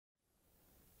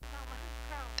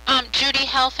Judy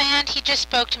Helfand. He just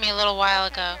spoke to me a little while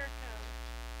ago.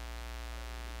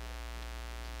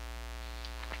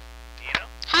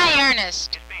 Hi,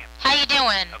 Ernest. Yes, ma'am. How you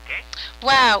doing? Okay.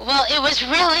 Wow. Well, it was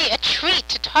really a treat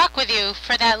to talk with you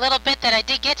for that little bit that I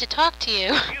did get to talk to you.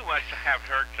 You must have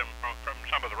heard from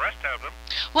some of the rest of them.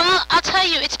 Well, I'll tell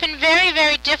you, it's been very,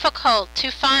 very difficult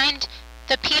to find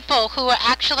the people who are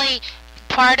actually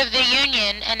part of the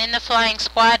union and in the flying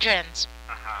squadrons.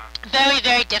 Very,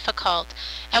 very difficult.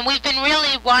 And we've been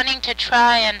really wanting to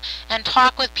try and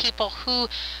talk with people who,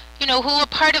 you know, who are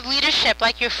part of leadership,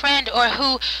 like your friend, or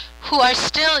who are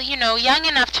still, you know, young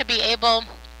enough to be able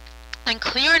and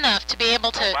clear enough to be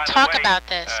able to talk about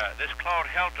this. This Claude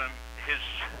Helton,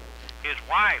 his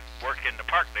wife worked in the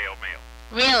Parkdale mill.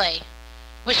 Really?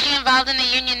 Was she involved in the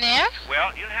union there?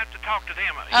 Well, you'll have to talk to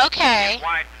them. Okay.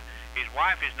 His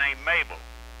wife is named Mabel.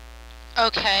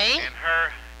 Okay. And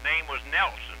her name was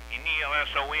Nelson,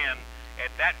 Nelson, at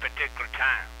that particular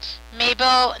time.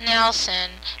 Mabel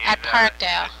Nelson at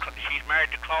Parkdale. She's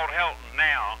married to Claude Helton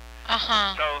now.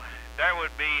 So there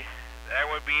would be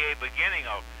a beginning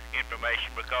of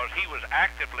information because he was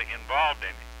actively involved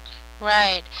in it.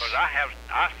 Right. Because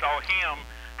I saw him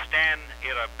stand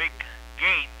at a big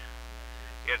gate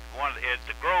at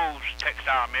the Groves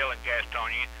textile mill in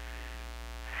Gastonia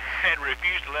and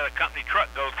refused to let a company truck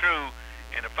go through,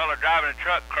 and the fellow driving the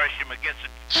truck crushed him against the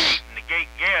gate, and the gate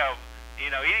gave. You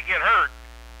know, he didn't get hurt.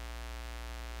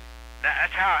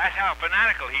 That's how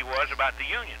fanatical he was about the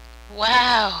union.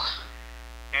 Wow.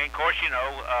 And of course, you know,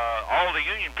 all the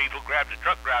union people grabbed the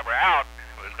truck driver out.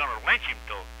 Was going to lynch him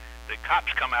till the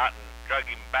cops come out and drug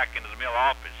him back into the mill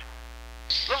office.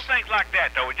 Little things like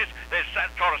that, though. That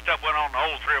sort of stuff went on the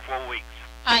whole 3 or 4 weeks.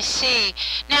 I see.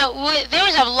 Now, there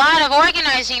was a lot of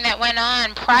organizing that went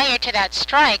on prior to that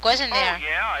strike, wasn't there? Oh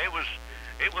yeah, it was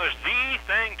the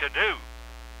thing to do.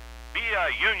 Be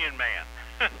a union man.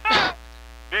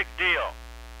 Big deal.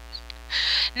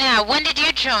 Now, when did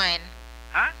you join?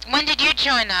 Huh? When did you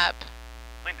join up?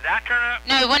 When did I turn up?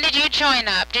 No, when did you join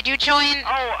up? Did you join?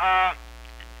 Oh, I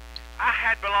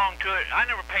had belonged to it. I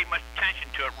never paid much attention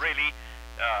to it really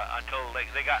until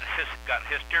they got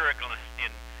hysterical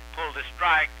and pulled the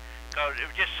strike, because it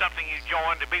was just something you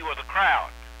joined to be with a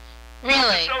crowd.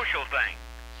 Really? It's a social thing.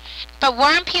 But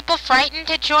weren't people frightened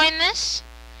to join this?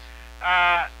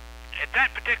 At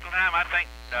that particular time, I think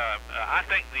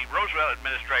the Roosevelt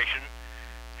administration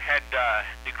had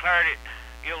declared it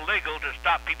illegal to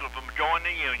stop people from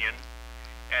joining the union,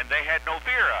 and they had no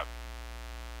fear of it.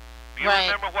 Do you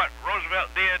remember what Roosevelt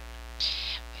did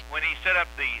when he set up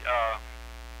the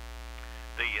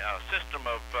system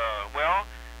of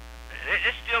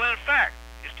it's still in effect.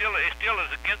 It still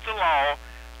is against the law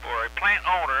for a plant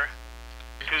owner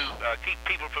to keep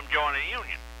people from joining the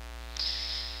union.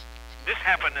 This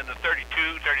happened in the 32,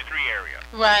 33 area.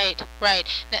 Right, right.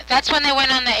 That's when they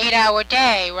went on the 8-hour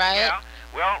day, right? Yeah.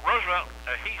 Well, Roosevelt,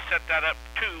 he set that up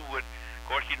too with, of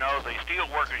course, you know, the steel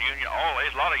workers union.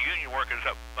 There's a lot of union workers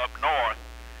up north.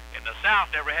 In the South,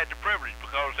 never had the privilege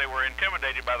because they were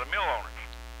intimidated by the mill owners.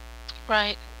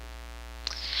 Right.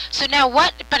 So now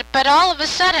what? But all of a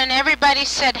sudden, everybody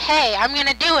said, "Hey, I'm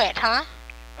going to do it," huh?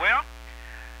 Well,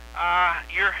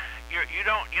 you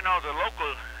don't, you know, the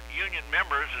local union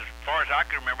members, as far as I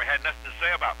can remember, had nothing to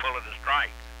say about pulling the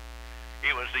strike.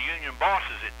 It was the union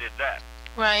bosses that did that.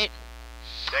 Right.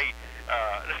 They,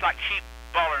 it's like sheep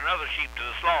following another sheep to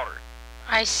the slaughter.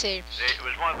 I see. It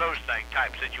was one of those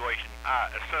type situation,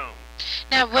 I assume.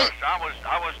 Now, I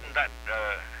wasn't that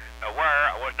aware.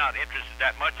 I was not interested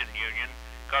that much in the union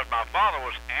because my father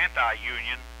was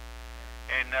anti-union,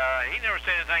 and he never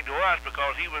said anything to us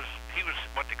because he was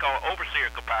what they call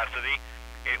overseer capacity.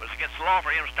 It was against the law for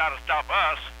him to try to stop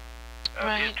us,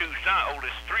 his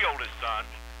three oldest sons,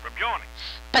 from joining.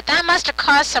 But that must have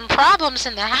caused some problems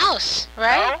in the house,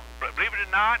 right? No, but believe it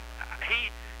or not, he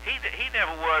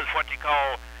never was what you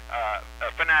call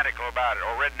fanatical about it,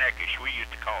 or redneckish, we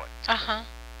used to call it. Uh-huh.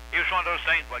 He was one of those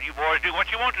things, well, you boys do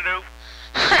what you want to do,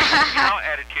 you know,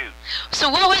 attitude. So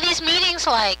what were these meetings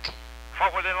like?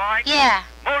 What were they like? Yeah.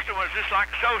 Most of them was just like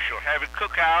social, having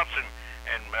cookouts and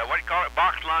what do you call it,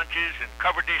 box lunches and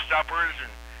covered dish suppers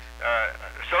and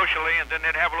socially, and then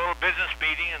they'd have a little business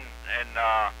meeting and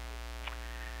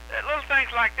little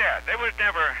things like that. There was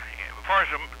never, as far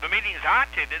as the meetings I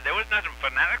attended, there was nothing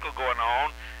fanatical going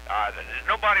on.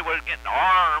 Nobody was getting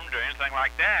armed or anything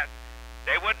like that.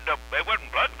 They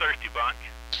wasn't bloodthirsty bunch.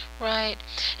 Right.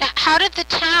 Now, how did the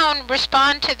town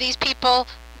respond to these people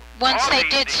once they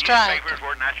did strike? The newspapers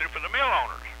were naturally for the mill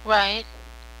owners. Right.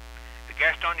 The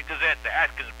Gastonia Gazette, the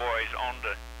Atkins boys owned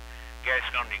the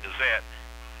Gastonia Gazette,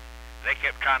 they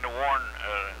kept trying to warn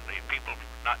the people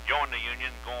not join the union,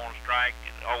 go on strike.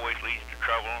 It always leads to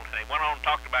trouble. And they went on and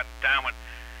talked about the time when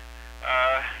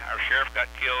our sheriff got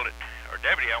killed, or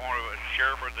deputy. I wonder if it was the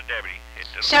sheriff or the deputy.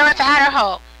 Sheriff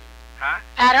Adderholt. Huh?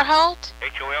 Adderholt?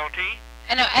 H-O-L-T?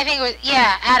 No, I think it was,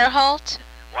 yeah, Adderholt.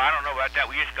 Well, I don't know about that.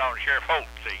 We used to call him Sheriff Holt,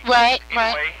 see. Right,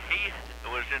 anyway, he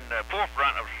was in the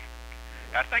forefront of,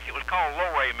 I think it was called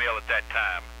Lowray Mill at that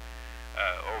time.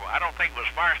 Or I don't think it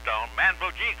was Firestone,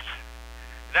 Manville Jinks.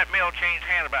 That mill changed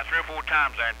hands about 3 or 4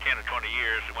 times there in 10 or 20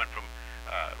 years. It went from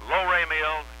Lowray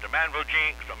Mill to Manville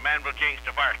Jinks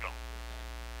to Firestone.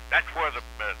 That's where the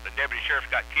deputy sheriff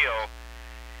got killed.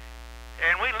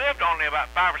 And we lived only about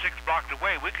 5 or 6 blocks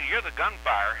away. We could hear the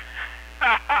gunfire.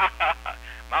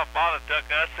 My father took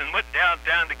us and went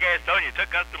downtown to Gastonia,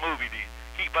 took us to movie to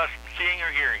keep us from seeing or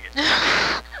hearing it.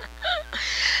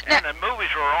 And the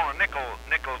movies were on a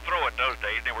nickel throw at those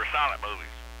days. They were silent movies.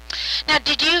 Now,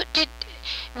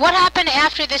 what happened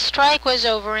after the strike was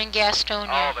over in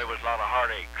Gastonia? Oh, there was a lot of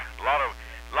heartache, a lot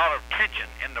of tension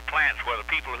in the plants where the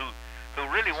people who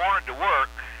really wanted to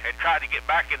work had tried to get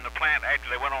back in the plant after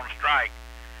they went on strike.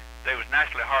 There was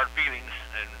naturally hard feelings,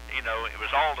 and it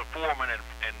was all the foreman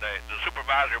and the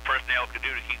supervisor personnel could do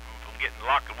to keep them from getting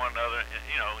locked in one another,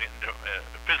 into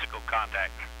physical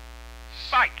contact.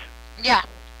 Fights. Yeah.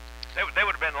 There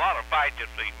would have been a lot of fights if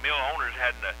the mill owners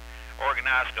hadn't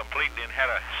organized completely and had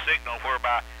a signal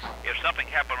whereby if something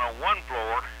happened on one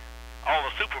floor, all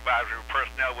the supervisory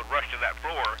personnel would rush to that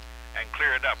floor and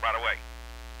clear it up right away.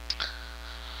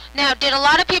 Now, did a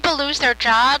lot of people lose their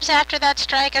jobs after that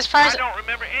strike? I don't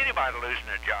remember anybody losing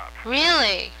their jobs.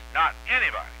 Really? Not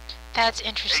anybody. That's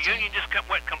interesting. The union just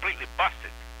went completely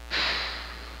busted.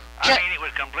 I mean, it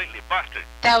was completely busted.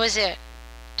 That was it.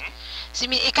 So you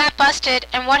mean it got busted,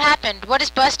 and what happened? What does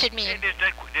busted mean? It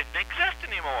didn't exist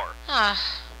anymore.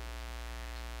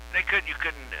 They could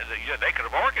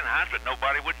have organized, but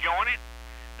nobody would join it.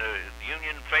 The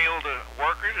union failed the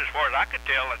workers, as far as I could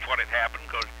tell. That's what had happened.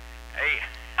 Because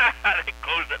they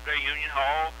closed up their union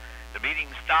hall. The meeting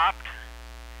stopped.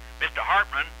 Mr.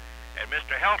 Hartman and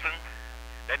Mr. Helton,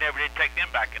 they never did take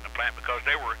them back in the plant because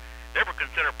they were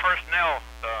considered personnel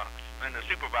in the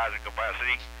supervisor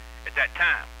capacity at that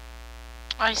time.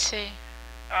 I see.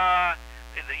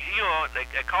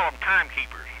 They call them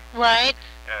timekeepers. Right.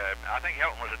 I think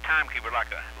Helton was a timekeeper, like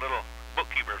a little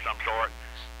bookkeeper of some sort,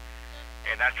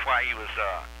 and that's why he was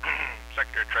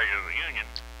Secretary Treasurer of the Union.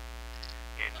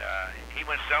 And he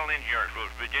went selling insurance for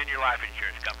Virginia Life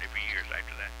Insurance Company for years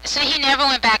after that. So he never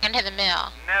went back into the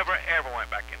mill? Never, ever went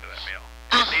back into that mill.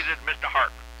 Neither did Mr.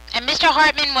 Hartman. And Mr.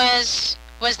 Hartman was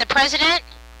the president?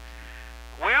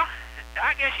 Well,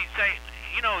 I guess you'd say,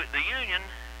 the union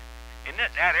in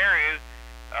that area,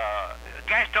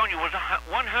 Gastonia was 100%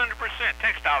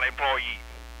 textile employees.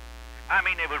 I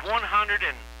mean, it was 100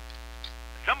 and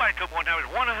somebody took one time, it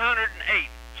was 108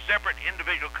 separate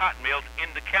individual cotton mills in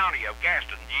the county of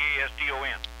Gaston,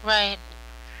 Gaston. Right.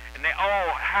 And they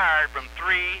all hired from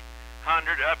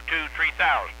 300 up to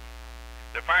 3,000.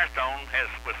 The Firestone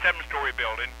was a 7-story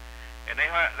building, and they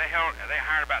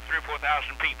hired about 3,000 or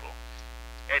 4,000 people.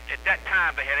 At that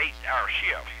time, they had 8-hour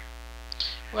shifts.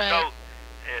 Right. So,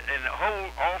 in the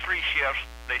all 3 shifts,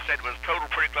 they said it was total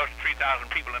pretty close to 3,000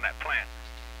 people in that plant.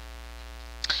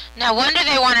 No wonder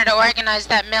they wanted to organize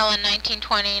that mill in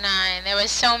 1929. There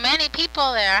was so many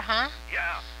people there, huh?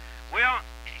 Yeah. Well,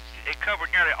 it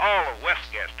covered nearly all of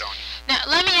West Gastonia. Now,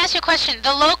 let me ask you a question.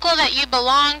 The local that you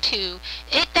belonged to,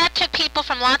 that took people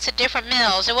from lots of different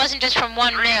mills. It wasn't just from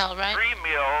one mill, right? 3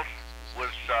 mills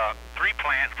was 3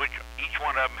 plants, which each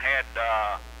one of them had,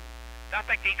 I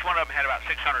think each one of them had about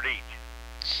 600 each.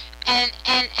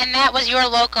 And that was your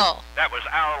local? That was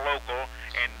our local,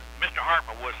 and Mr.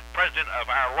 Hartman was president of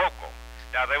our local.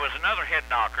 Now, there was another head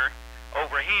knocker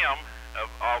over him of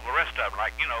all the rest of them,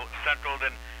 like, Central,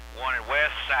 then one in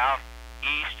West, South,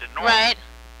 East, and North. Right.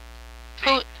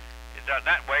 See,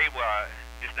 that way,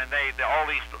 all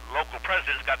these local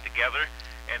presidents got together,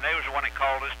 and they was the one that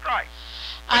called a strike.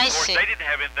 I of course, see. They didn't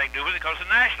have anything to do with it because the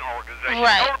national organization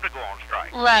told them to go on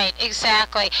strike. Right,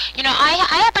 exactly. I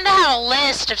happen to have a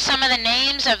list of some of the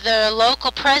names of the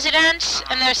local presidents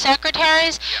and their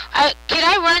secretaries. Yeah. Could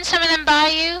I run some of them by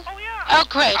you? Oh, yeah. Oh,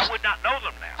 great. I would not know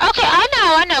them now. Okay,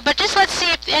 I know, but just let's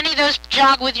see if any of those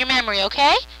jog with your memory,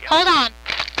 okay? Yeah. Hold on.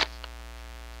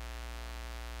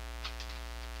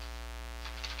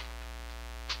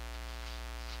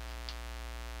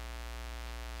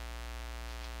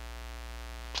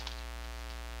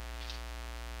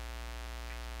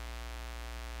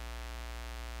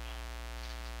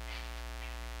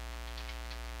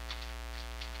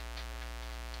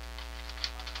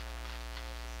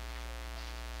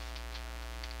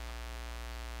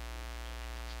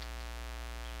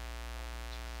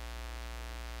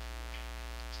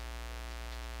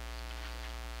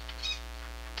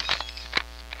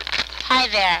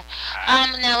 guy there.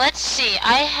 Now let's see.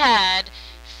 I had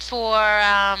for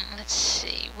let's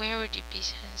see. Where would you be?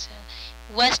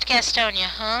 West Gastonia,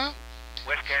 huh?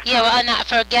 West Gastonia? Yeah, well, not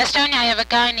for Gastonia. I have a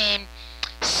guy named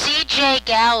C.J.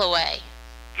 Galloway.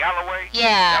 Galloway?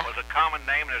 Yeah. That was a common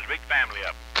name, and there's a big family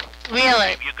of them.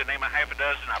 Really? If you could name a half a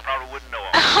dozen, I probably wouldn't know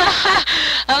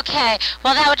them. Okay.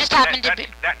 Well, that would just happen to be.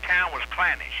 That town was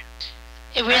clannish.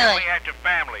 Really? Family after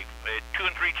family, 2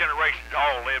 and 3 generations,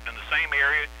 all lived in the same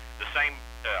area, the same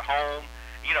home.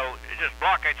 You know, just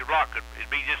block after block,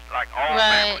 it'd be just like all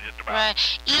families just about.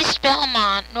 Right. East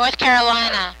Belmont, North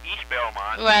Carolina. East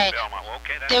Belmont. Right. East Belmont. Well,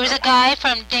 okay, there was a guy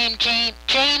named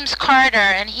James Carter,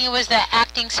 and he was the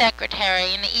acting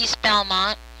secretary in the East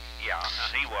Belmont. Yeah,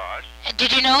 he was.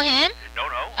 Did you know him? No.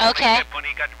 Okay. When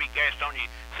he got to be Gastonia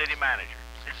city manager.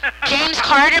 James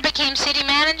Carter became city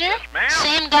manager? Yes, ma'am.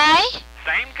 Same guy?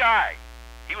 Same guy.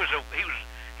 He was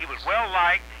well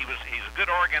liked. He's a good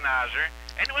organizer,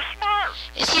 and he was smart.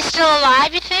 Is he still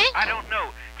alive, you think? I don't know.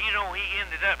 You know, he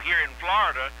ended up here in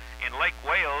Florida, in Lake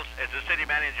Wales, as the city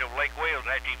manager of Lake Wales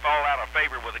after he fall out of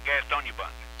favor with the Gastonia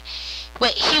bunch.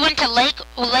 Wait, he went to Lake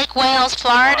Wales,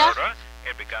 Florida?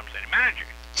 And become city manager.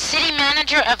 City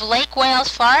manager of Lake Wales,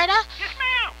 Florida? Yes,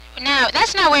 ma'am. Now,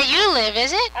 that's not where you live,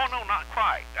 is it? Oh, no, not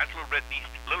quite. That's a little bit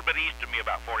east of me,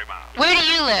 about 40 miles. Where do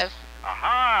you live?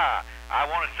 Aha! I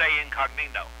want to stay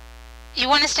incognito. You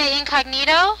want to stay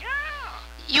incognito? Yeah.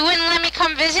 You wouldn't let me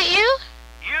come visit you?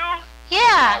 You?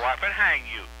 Yeah. My wife would hang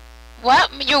you.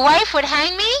 What? Your wife would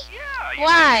hang me? Yeah.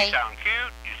 Why? You sound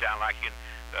cute. You sound like you're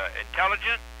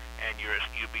intelligent, and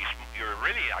you're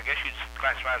really, I guess you'd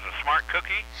classify as a smart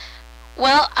cookie.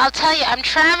 Well, I'll tell you, I'm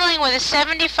traveling with a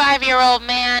 75-year-old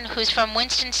man who's from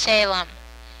Winston-Salem.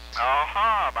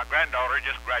 Aha! My granddaughter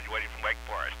just graduated from Wake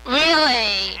Forest.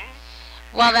 Really?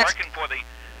 Mm-hmm. Well, She's that's working for the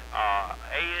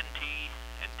A&T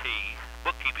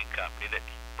bookkeeping company that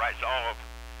writes all of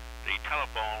the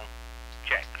telephone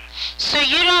checks. so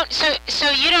you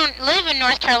don't live in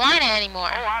North Carolina anymore.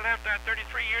 Oh, I left there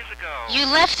 33 years ago. You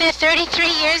left there 33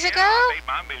 years yeah, ago? I made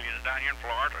my millions down here in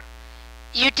Florida.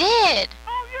 You did?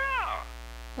 Oh, yeah.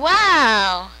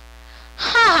 Wow.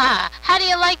 Huh. How do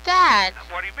you like that?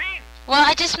 What do you mean? Well,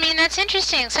 I just mean that's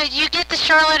interesting. So you get the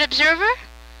Charlotte Observer?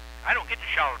 I don't get the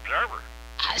Charlotte Observer.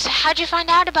 So how'd you find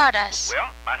out about us?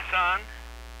 Well, my son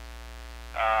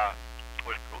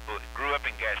grew up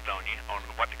in Gastonia on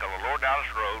what they call the Lower Dallas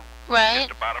Road. Right.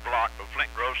 Just about a block of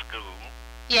Flint Grove School.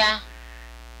 Yeah.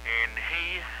 And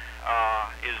he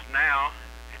is now,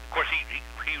 of course, he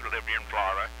lived here in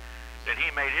Florida. Then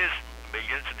he made his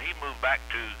millions, and he moved back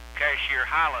to Cashier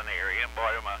Highland area and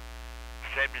bought him a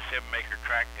 77-acre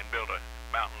tract and built a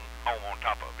mountain home on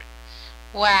top of it.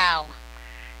 Wow.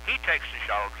 He takes the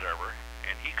Charlotte Observer,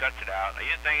 and he cuts it out.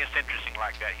 Anything that's interesting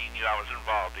like that, he knew I was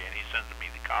involved in. He sends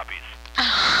me the copies.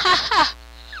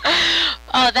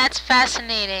 Oh, that's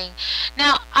fascinating.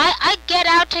 Now, I get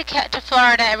out to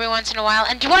Florida every once in a while,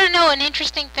 and do you want to know an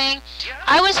interesting thing? Yeah.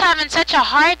 I was having such a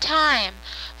hard time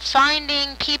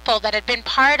finding people that had been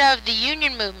part of the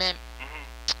union movement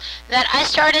that I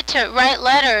started to write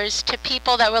letters to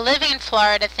people that were living in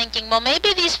Florida thinking, well,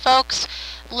 maybe these folks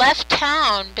left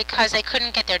town because they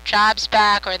couldn't get their jobs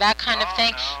back or that kind of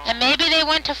thing, no. and maybe they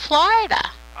went to Florida.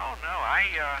 Oh, no.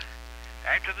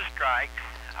 After the strike,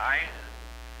 I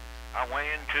went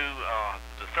into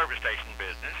the service station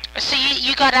business. So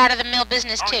you got out of the mill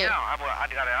business, too? Oh, yeah. I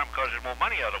got out because there's more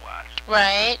money otherwise.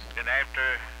 Right. Then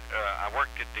after I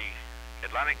worked at the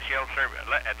Atlantic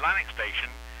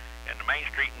Station in the Main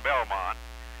Street in Belmont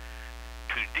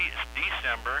to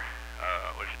December,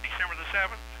 was it December the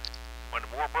 7th when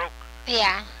the war broke?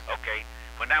 Yeah. Okay.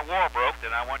 When that war broke,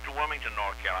 then I went to Wilmington,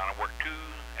 North Carolina, worked 2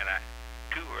 and a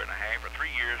half or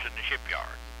 3 years in the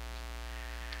shipyard.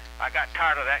 I got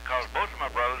tired of that because both of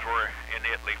my brothers were in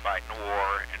Italy fighting the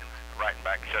war and writing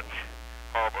back such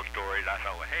horrible stories. I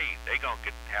thought, well, hey, they're going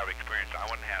to have experience I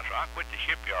wouldn't have. So I quit the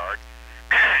shipyard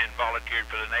and volunteered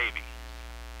for the Navy.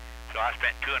 So I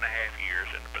spent 2.5 years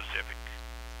in the Pacific.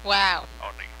 Wow.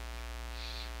 On the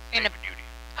In Navy duty.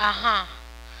 Uh-huh.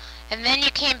 And then you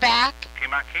came back?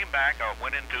 I came back. I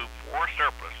went into war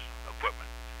surplus equipment.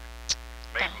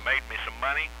 Made me some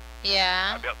money.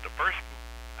 Yeah. I built the first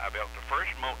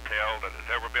motel that is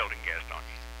ever built in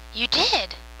Gastonia. You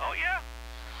did? Oh, yeah.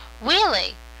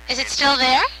 Really? Is it still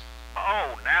there?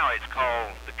 Oh, now it's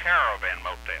called the Caravan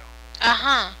Motel.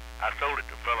 Uh-huh. I sold it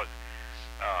to a fella,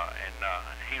 and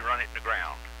he run it in the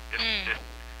ground. Just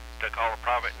took all the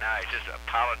profit. Now it's just a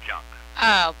pile of junk.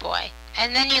 Oh, boy.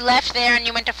 And then you left there and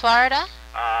you went to Florida?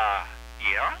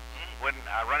 Yeah. When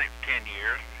I run it for 10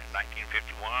 years, in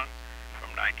 1951,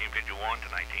 from 1951 to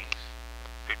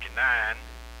 1959,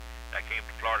 I came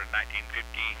to Florida in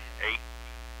 1958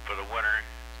 for the winter.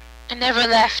 And never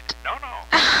left. No.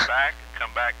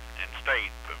 Come back and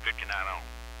stayed from 59 on.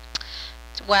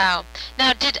 Wow.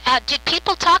 Now, did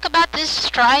people talk about this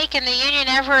strike in the union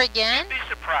ever again? You'd be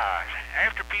surprised.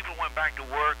 After people went back to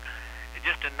work,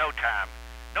 just in no time,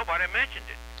 nobody mentioned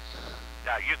it.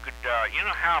 Now, you could, you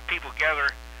know how people gather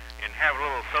and have a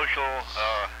little social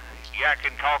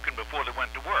yakking, talking before they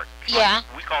went to work? Yeah.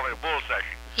 We call it a bull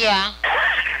session. Yeah.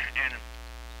 And,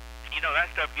 you know,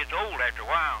 that stuff gets old after a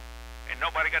while. And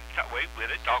nobody got to talk with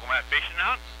it, talking about fishing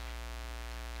and hunting.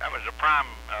 That was a prime,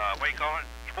 what do you call it,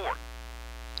 sport.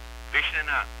 Fishing and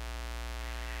hunting.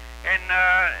 And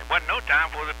it wasn't no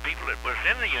time for the people that was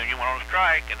in the union went on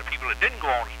strike, and the people that didn't go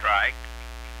on strike,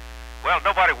 well,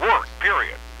 nobody worked,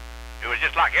 period. It was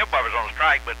just like everybody was on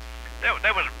strike, but there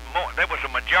was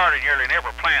a majority nearly in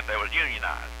every plant that was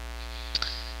unionized.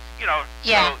 You know,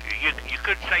 yeah. So you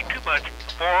couldn't say too much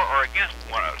for or against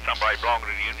somebody belonging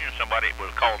to the union, somebody was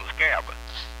called a scab.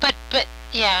 But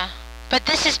But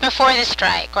this is before the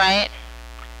strike, right?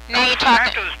 Now you're talking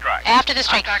after the strike. After the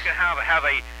strike. I'm talking how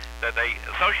they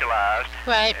socialized.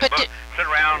 Right, but sit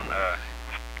around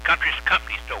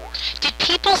company stores. Did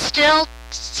people still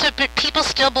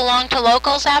belong to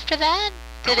locals after that?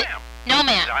 No, ma'am. No,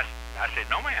 ma'am. I said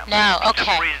no, ma'am. No,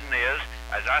 okay. The reason is,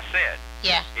 as I said,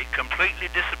 yeah, it completely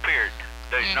disappeared.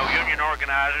 There's no union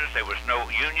organizers. There was no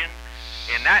union.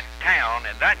 In that town,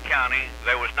 in that county,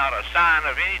 there was not a sign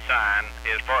of any sign,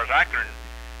 as far as I can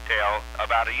tell,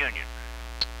 about a union.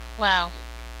 Wow.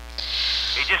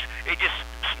 It just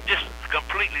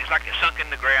completely, it's like it sunk in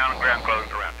the ground and ground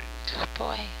closed around it. Oh,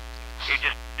 boy. It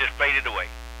just faded away.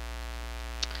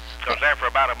 Because after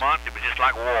about a month, it was just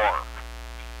like war.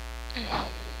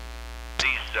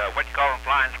 These, what you call them,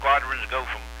 flying squadrons go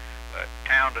from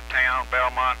town to town,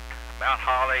 Belmont, Mount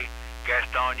Holly,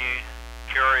 Gastonia,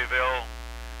 Cherryville,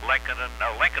 Lincoln.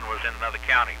 Lincoln was in another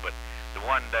county, but the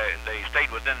one they stayed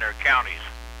within their counties.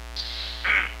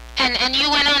 And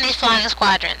you went on these flying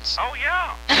squadrons? Oh,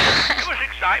 yeah. It was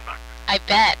excitement. I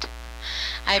bet.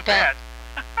 I bet.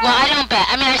 Well, I don't bet.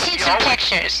 I mean, I've seen some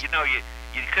pictures. You know, you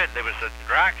could. There was a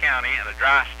dry county and a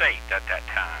dry state at that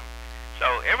time.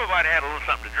 So everybody had a little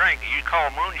something to drink. You call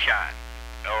moonshine,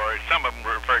 or some of them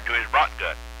referred to as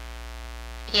rotgut.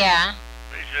 Yeah.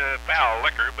 It's foul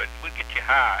liquor, but would get you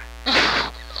high.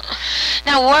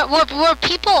 Now, were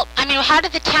people, I mean, how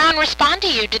did the town respond to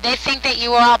you? Did they think that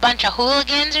you were all a bunch of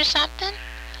hooligans or something?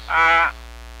 That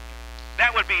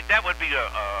would be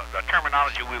the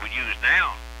terminology we would use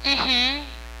now. Mm-hmm.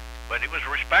 But it was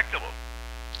respectable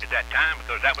at that time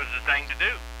because that was the thing to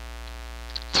do.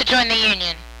 To join the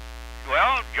union.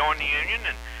 Well, join the union,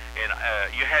 and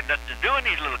you had nothing to do in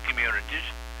these little communities.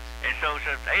 And so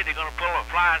said, hey, they're going to pull a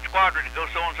flying squadron to go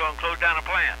so-and-so and close down a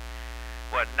plant.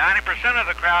 Well, 90% of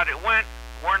the crowd that went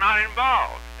were not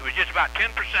involved. It was just about 10%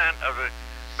 of the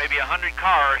maybe 100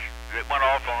 cars that went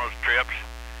off on those trips,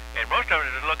 and most of them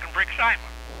are looking for excitement.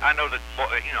 I know that,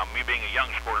 you know, me being a young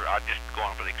squirter, I'd just go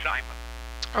on for the excitement.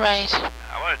 Right.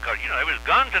 Because, you know, there was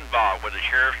guns involved where the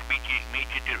sheriffs meet you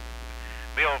to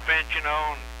build a fence, you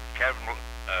know, and having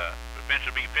the fence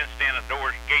would be fenced in and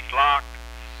doors, gates locked.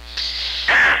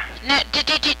 Now, did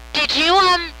you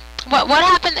what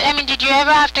happened? I mean, did you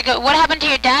ever have to go? What happened to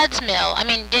your dad's mill? I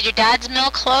mean, did your dad's mill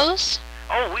close?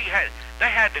 Oh, they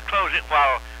had to close it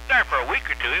while there for a week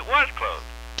or two. It was closed.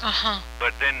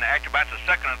 But then after about the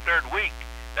second or third week,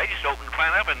 they just opened the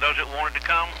plant up, and those that wanted to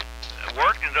come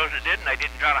worked, and those that didn't, they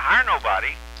didn't try to hire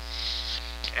nobody.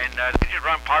 And they just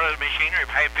run part of the machinery. If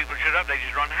half people showed up, they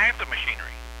just run half the machinery.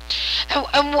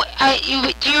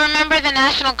 Do you remember the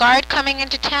National Guard coming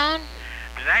into town?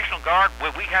 The National Guard,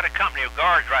 we had a company of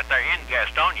guards right there in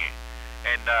Gastonia,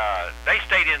 and they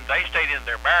stayed in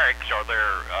their barracks or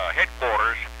their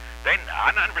headquarters.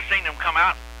 I never seen them come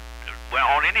out. Well,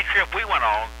 on any trip we went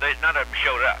on, none of them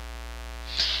showed up.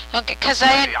 Okay, because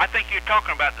I think you're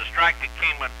talking about the strike that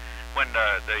came when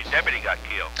the deputy got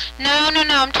killed. No,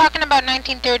 I'm talking about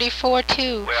 1934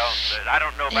 too. Well, I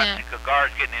don't know about the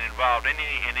guards getting involved in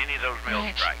any of those mill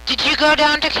strikes. Did you go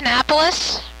down to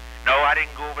Kannapolis? No, I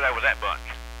didn't go over there with that bunch.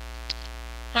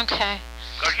 Okay.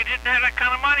 Because you didn't have that kind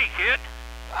of money, kid.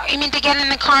 You mean to get in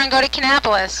the car and go to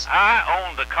Kannapolis? I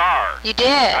owned the car. You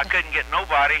did? I couldn't get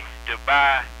nobody to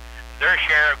buy their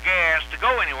share of gas to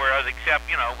go anywhere else except,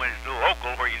 you know, when it's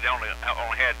local where you only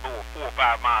had 4 or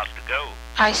 5 miles to go.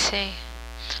 I see.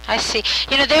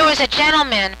 You know, there was a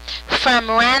gentleman from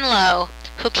Ranlo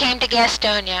who came to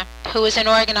Gastonia who was an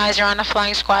organizer on a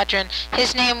flying squadron.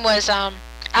 His name was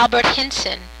Albert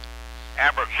Hinson.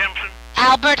 Albert Simpson?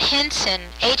 Albert Hinson.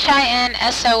 Hinson.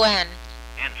 Hinson.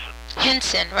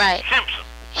 Hinson, right. Simpson.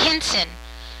 Hinson.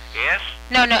 S?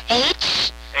 No,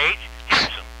 H. H?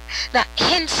 Hinson. No,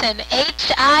 Hinson.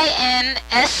 Hinson.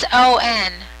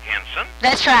 Hinson?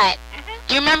 That's right.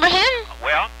 Do you remember him?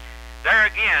 Well, there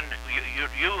again,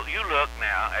 you look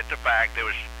now at the fact there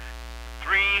was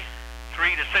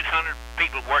 300 to 600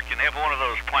 people working in every one of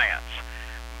those plants.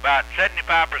 About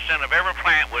 75% of every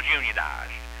plant was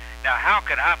unionized. Now, how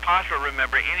could I possibly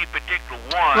remember any particular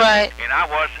one? Right. And I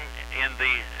wasn't in the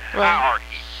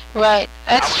hierarchy. Right.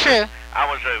 That's true. I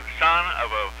was a son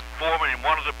of a foreman in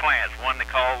one of the plants, one they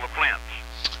call the Flints.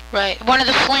 Right. One of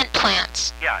the Flint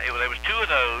plants. Yeah, there was two of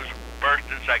those, first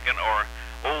and second, or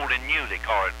old and new, they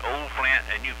call it, old Flint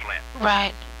and new Flint.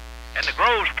 Right. And the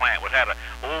Groves plant had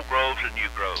old Groves and new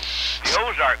Groves. The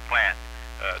Ozark plant,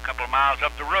 a couple of miles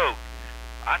up the road,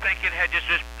 I think it had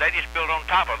they just built on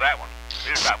top of that one.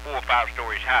 It was about 4 or 5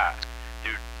 stories high.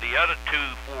 The other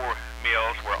 4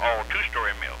 mills were all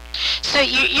 2-story mills. So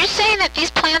you're saying that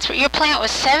these plants, your plant was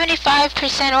 75%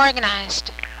 organized?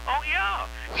 Oh yeah,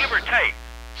 give or take.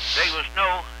 There was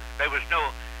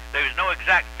no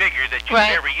exact figure that you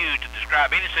could ever use to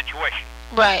describe any situation.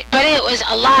 Right, but it was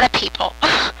a lot of people.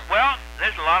 Well,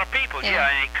 there's a lot of people, yeah,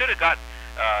 and it could have got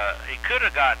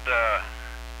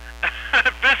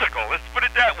physical. Let's put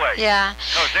it that way. Yeah.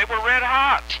 Because they were red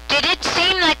hot. Did it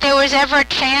seem like there was ever a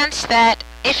chance that,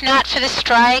 if not for the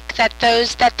strike,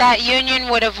 that union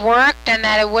would have worked and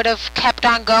that it would have kept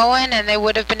on going and they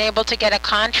would have been able to get a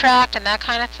contract and that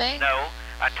kind of thing? No,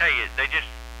 I tell you, they just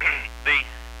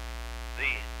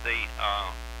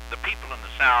the people in the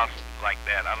South like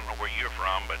that. I don't know where you're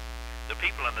from, but the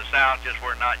people in the South just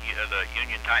were not the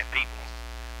union type people.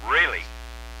 Really,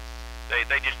 they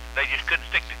just couldn't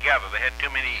stick together. They had too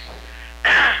many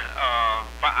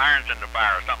irons in the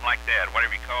fire, or something like that.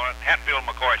 Whatever you call it,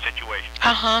 Hatfield-McCoy situation.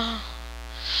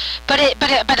 But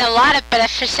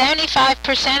for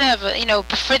 75% of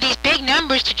for these big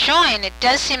numbers to join, it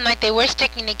does seem like they were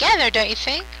sticking together, don't you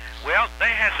think? Well, they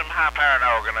had some high-powered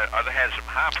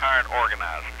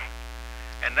organizers,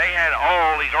 and they had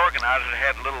all these organizers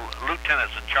had little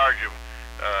lieutenants in charge of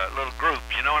little groups.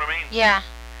 You know what I mean? Yeah.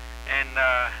 And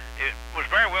it was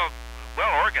very well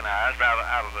organized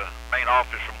out of the main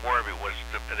office from wherever it was,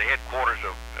 the headquarters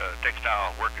of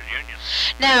Textile Workers Union.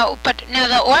 Now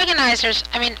the organizers,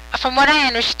 I mean, from what I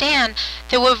understand,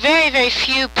 there were very, very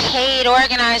few paid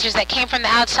organizers that came from the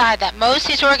outside, that most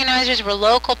of these organizers were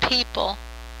local people.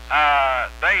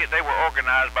 They were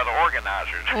organized by the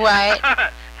organizers. Right.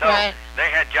 So they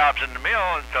had jobs in the mill,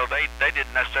 and so they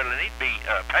didn't necessarily need to be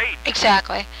paid.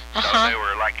 Exactly. So they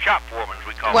were like shop foremen,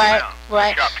 we call them now.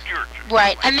 Right. Shop stewards.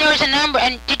 Right. And there was a number.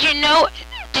 And did you know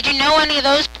any of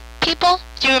those people?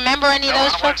 Do you remember any of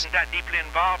those folks? No, I wasn't that deeply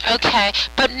involved. Okay.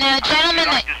 But now, gentlemen,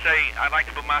 I'd like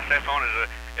to put myself on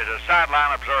as a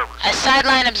sideline observer. A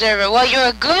sideline observer. Well, you're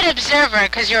a good observer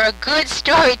because you're a good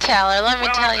storyteller. Let me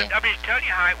tell you. I'm just telling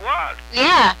you how it was.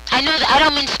 Yeah, I know. I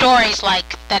don't mean stories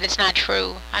like that. It's not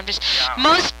true. I'm just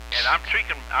most. And I'm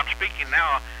speaking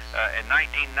now in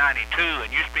 1992, and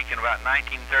you're speaking about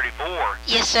 1934.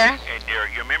 Yes, sir. And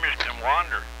your memories can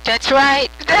wander. That's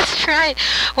right. That's right.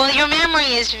 Well, your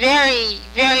memory is very,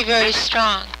 very, very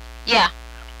strong. Yeah.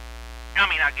 I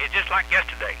mean, it's just like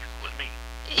yesterday with me.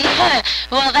 Yeah.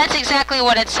 Well, that's exactly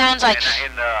what it sounds like.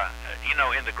 And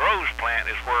in the Groves plant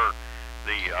is where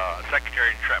the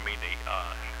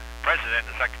president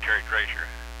and secretary treasurer,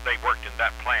 they worked in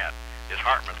that plant. This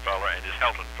Hartman fella and this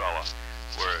Helton fella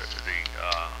were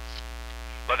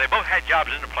but they both had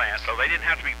jobs in the plant, so they didn't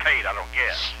have to be paid, I don't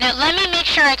guess. Now, let me make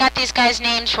sure I got these guys'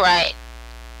 names right.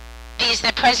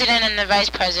 The president and the vice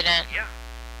president. Yeah.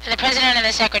 And the president and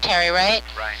the secretary, right?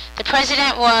 Right. The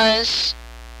president was...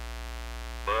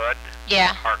 Bud.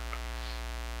 Yeah. Hartman.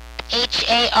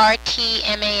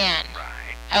 Hartman.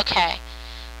 Right. Okay.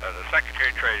 The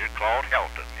secretary-treasurer, Claude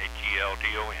Helton,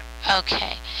 Helton.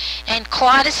 Okay. And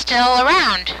Claude is still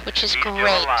around, which is great. He's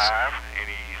still alive, and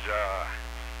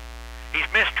he's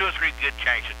missed 2 or 3 good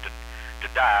chances to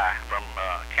die from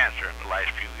cancer in the last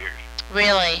few years.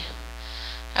 Really?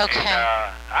 Okay.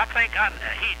 And, I think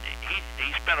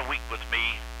he spent a week with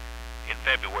me in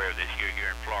February of this year here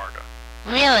in Florida.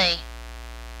 Really?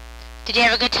 Did you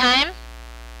have a good time?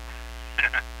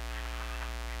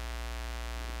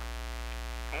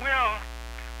 Well,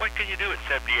 what can you do at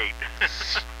 78?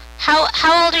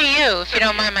 How old are you, if you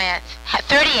don't mind my asking?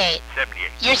 38.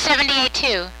 78. You're 78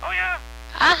 too. Oh yeah.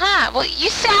 Well, you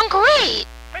sound great.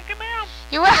 Thank you, ma'am.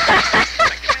 You're welcome.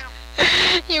 Thank you,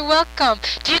 ma'am. You're welcome.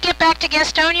 Do you get back to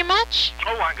Gastonia much?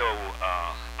 Oh, I go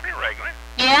pretty regularly.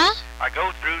 Yeah? I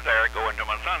go through there, go into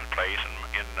my son's place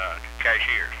in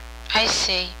Cashiers. I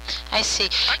see. I see.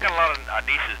 I got a lot of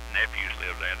nieces and nephews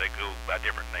live there. They go by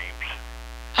different names.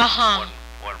 Uh-huh.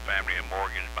 One family in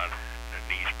Morgan, my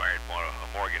niece married a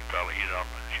Morgan fellow. He's on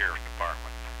the sheriff's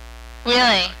department.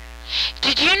 Really?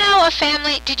 Did you know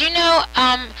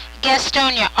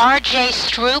Gastonia, R.J.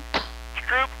 Stroop?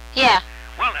 Stroop? Yeah.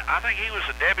 Well, I think he was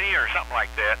a deputy or something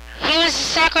like that. He was the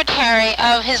secretary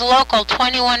of his local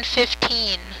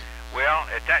 2115. Well,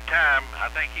 at that time, I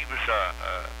think he was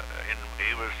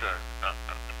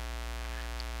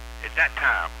at that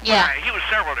time. Yeah. He was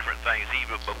several different things,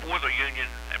 even before the union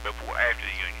and before after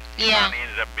the union. He Yeah. finally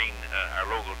ended up being our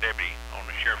local deputy on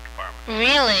the sheriff's department.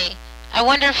 Really? I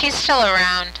wonder if he's still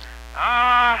around.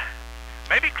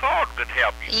 Maybe Claude could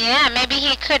help you. Yeah, maybe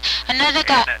he could. Another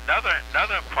guy. And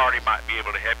another party might be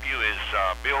able to help you is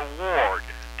Bill Ward,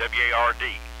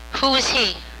 W-A-R-D. Who is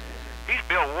he? He's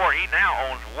Bill Ward. He now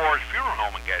owns Ward's Funeral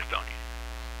Home in Gastonia.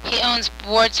 He owns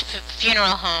Ward's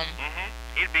funeral home. Mm-hmm.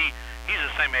 He's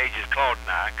the same age as Claude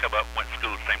and I. Come up, went to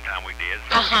school at the same time we did.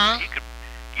 So he could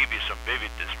give you some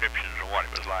vivid descriptions of what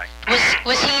it was like.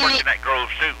 Was he worked in that Grove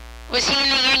too? Was he in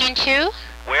the union too?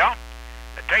 Well,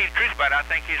 to tell you the truth about it, I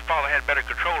think his father had better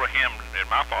control of him than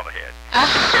my father had.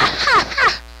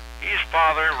 His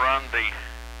father run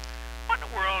what in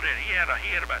the world? He had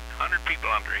about 100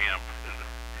 people under him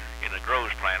in the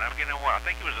Groves plant. I'm getting what? I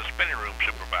think he was a spinning room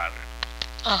supervisor.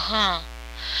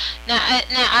 Now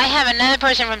I have another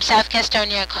person from South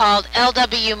Gastonia called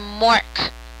L.W.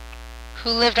 Mork, who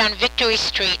lived on Victory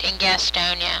Street in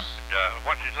Gastonia.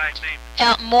 What's his last name?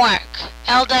 Mork.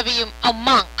 L.W.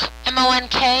 Monk.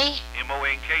 M-O-N-K?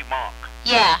 M-O-N-K, Monk.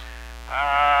 Yeah.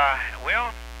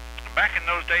 Well, back in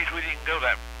those days we didn't go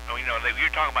that. You're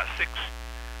talking about 6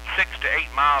 to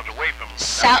 8 miles away from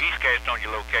East Gastonia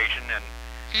location, and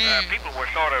people were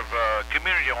sort of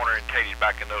community orientated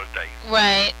back in those days.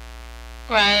 Right.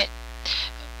 Well,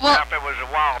 now, if there was a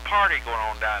wild party going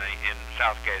on down in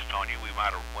South Gastonia, we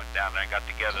might have went down there and got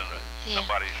together in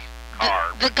somebody's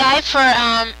car. The guy for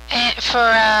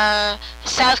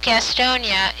South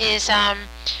Gastonia is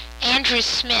Andrew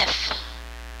Smith.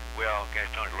 Well,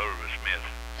 Gastonia loaded with Smith.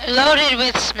 Loaded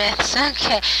with Smiths.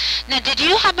 Okay. Now, did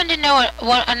you happen to know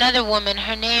another woman?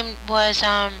 Her name was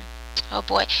oh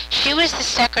boy, she was the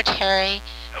secretary.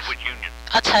 Of which union?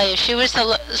 I'll tell you. She was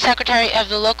the secretary of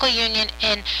the local union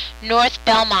in North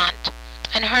Belmont,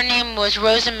 and her name was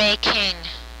Rosa Mae King.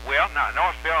 Well, now,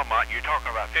 North Belmont, you're talking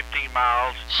about 15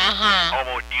 miles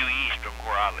almost due east from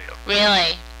where I live.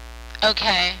 Really?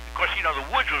 Okay. Of course, the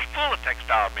woods was full of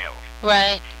textile mills.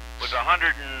 Right. With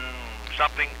 100 and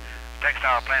something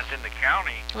textile plants in the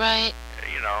county. Right.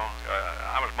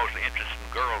 I was mostly interested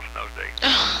in girls in those days.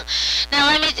 Now,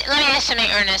 let me ask something,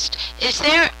 Ernest. Is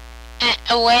there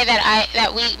a way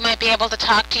that we might be able to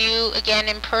talk to you again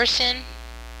in person?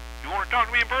 You want to talk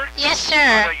to me in person? Yes,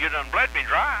 sir. You done bled me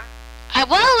dry. No.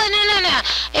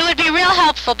 It would be real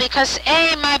helpful because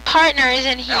my partner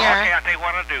isn't here. Okay, I'll tell you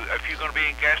what I'll do. If you're going to be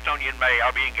in Gastonia in May,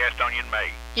 I'll be in Gastonia in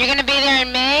May. You're going to be there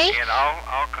in May? And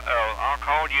I'll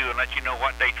call you and let you know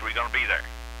what dates we're going to be there.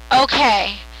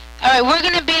 Okay. All right, we're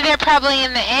going to be there probably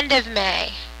in the end of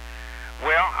May.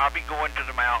 Well, I'll be going to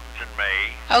the mountains in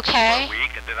May Okay. for a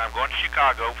week, and then I'm going to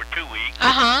Chicago for 2 weeks.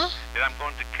 Then I'm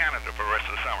going to Canada for the rest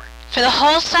of the summer. For the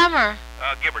whole summer?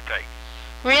 Give or take.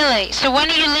 Really? So when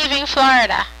are you leaving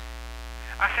Florida?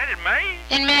 I said in May.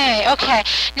 In May, okay.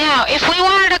 Now, if we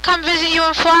wanted to come visit you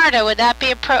in Florida, would that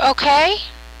be okay?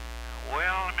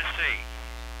 Well, let me see.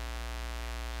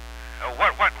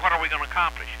 What are we going to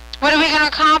accomplish? What are we going to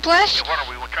accomplish? Yeah, what are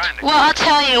we trying to Well, I'll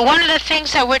tell you, one of the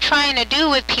things that we're trying to do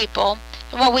with people,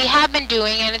 what we have been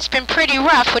doing, and it's been pretty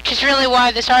rough, which is really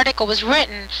why this article was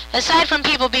written, aside from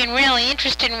people being really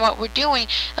interested in what we're doing,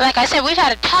 like I said, we've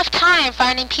had a tough time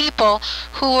finding people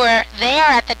who were there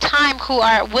at the time who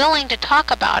are willing to talk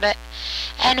about it,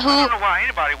 and who... I don't know why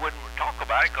anybody wouldn't talk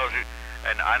about it, because,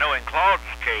 and I know in Claude's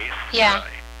case, he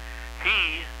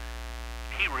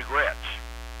regrets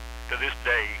to this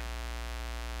day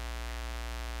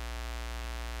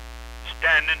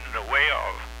standing in the way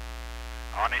of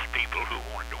honest people who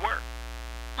wanted to work.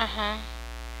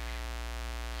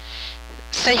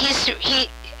 So is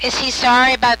he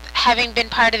sorry about having been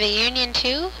part of the union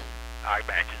too? I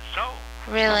imagine so.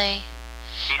 Really?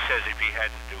 He says if he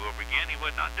had to do over again, he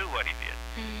would not do what he did.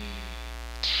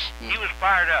 He was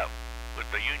fired up with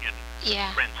the union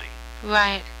frenzy.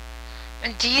 Right.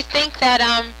 And do you think that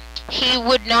he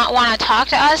would not want to talk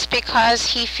to us because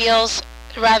he feels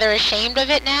rather ashamed of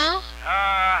it now?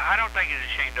 I don't think he's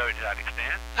ashamed of it to that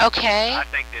extent. Okay. I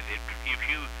think that if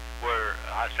you were,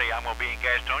 I say I'm going to be in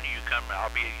Gastonia. You come.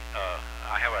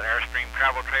 I have an Airstream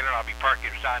travel trailer. I'll be parked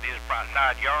inside his front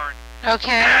side yard.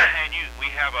 Okay. And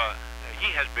he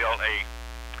has built a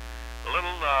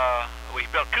little. We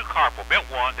built two carport. Built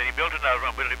one, then he built another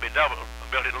one.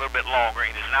 Built it a little bit longer,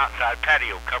 and it's an outside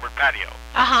patio, covered patio.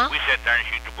 Uh-huh. We sit there and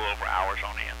shoot the bull for hours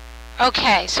on end.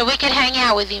 Okay, so we could hang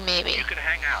out with you maybe. You could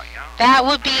hang out, yeah. That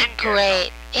would be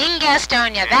great. In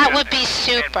Gastonia, that would be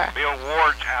super. And Bill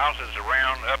Ward's house is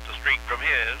around up the street from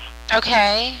his.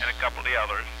 Okay. And a couple of the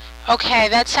others. Okay,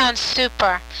 that sounds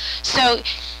super. So,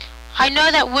 I know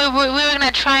that we were going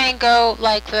to try and go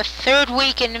like the third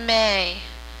week in May.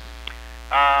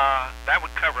 That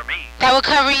would cover me. That would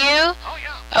cover you? Oh, yeah.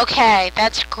 Okay,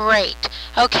 that's great.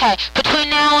 Okay, between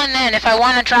now and then, if I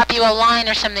want to drop you a line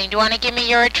or something, do you want to give me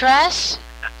your address?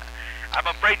 I'm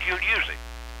afraid you'll use it.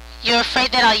 You're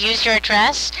afraid that I'll use your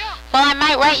address? Yeah. Well, I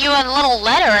might write you a little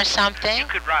letter or something. You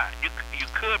could write. You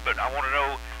could, but I want to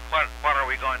know what are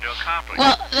we going to accomplish.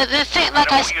 Well, the thing,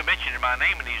 like I know you mentioned my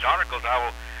name in these articles.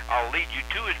 I'll lead you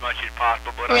to as much as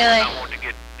possible, but really? I want to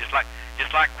get just like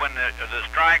when the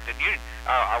strike that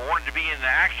I wanted to be in the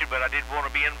action, but I didn't want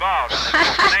to be involved. And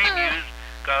that's the name used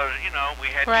because we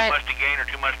had right. too much to gain or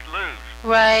too much to lose.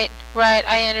 Right.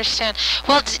 I understand.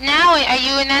 Well, now are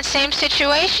you in that same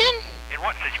situation? In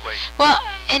what situation? Well,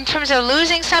 in terms of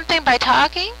losing something by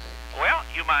talking? Well,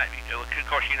 you might. Of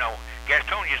course,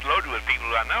 Gastonia is loaded with people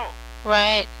who I know.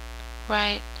 Right.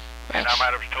 And I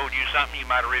might have told you something, you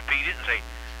might have repeated it and say,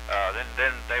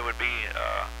 then they would be,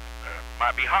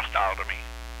 might be hostile to me.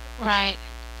 Right.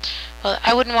 Well,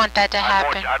 I wouldn't want that to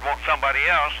happen. I'd want somebody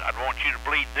else. I'd want you to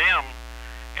bleed them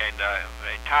and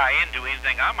tie into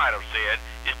anything I might have said.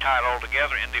 Just tie it all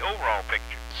together in the overall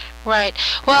picture. Right.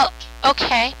 Well,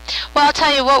 okay. Well, I'll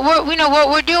tell you what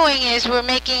we're doing is we're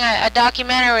making a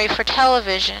documentary for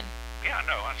television. Yeah, I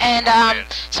know. And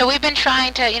so we've been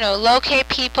trying to, locate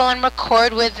people and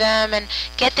record with them and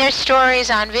get their stories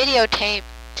on videotape.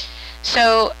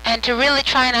 So, and to really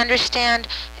try and understand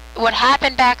what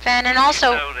happened back then, and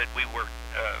also. You know that we worked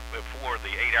before the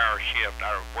 8-hour shift.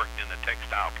 I worked in the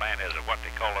textile plant as what they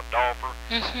call a dolpher.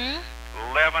 Mm-hmm.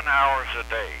 11 hours a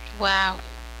day. Wow.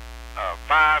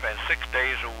 5 and 6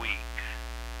 days a week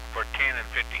for 10 and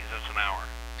 15 cents an hour.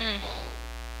 Mm.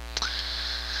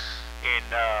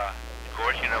 And of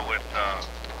course, with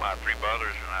my 3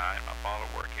 brothers and I and my father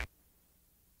working.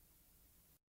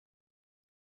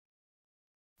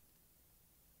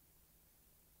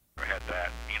 Had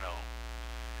that, and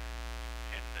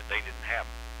they didn't have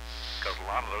them. Because a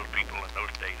lot of those people in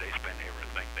those days, they spent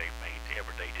everything they made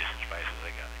every day just as fast as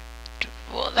they got it.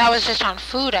 Well, that was just on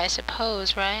food, I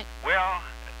suppose, right? Well,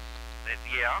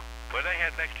 yeah, but they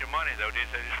had extra money, though. They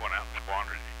just went out and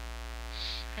squandered it.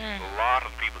 Mm. A lot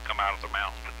of people come out of the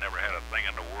mountains that never had a thing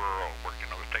in the world working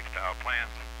those textile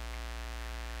plants.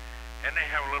 And they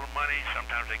have a little money.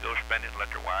 Sometimes they go spend it and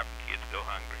let their wife and kids go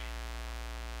hungry.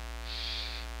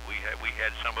 We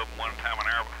had some of them one time in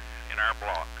our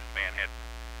block. Man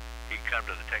he'd come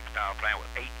to the textile plant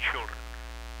with 8 children.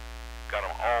 Got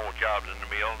them all jobs in the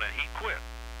mill, and then he quit.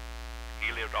 He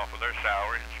lived off of their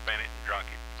salary and spent it and drunk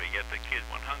it, but yet the kids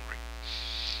went hungry.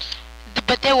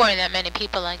 But there weren't that many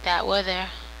people like that, were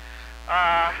there?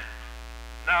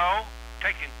 No.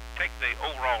 Take the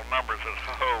overall numbers as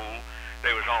a whole,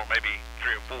 there was only maybe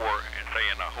 3 or 4, and say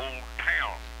in a whole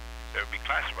town, that would be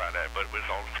classified that, but it was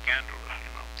all scandalous,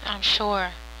 I'm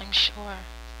sure.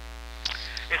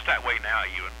 It's that way now,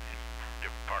 even in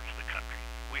different parts of the country.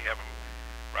 We have them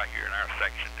right here in our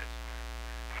section that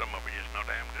some of them are just no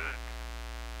damn good.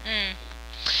 Mm.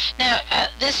 Now,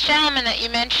 this gentleman that you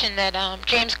mentioned, that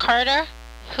James Carter,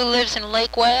 who lives in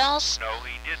Lake Wales? No,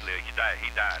 he did live. He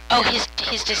died. Oh,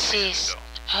 he's deceased.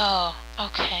 Oh,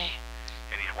 okay.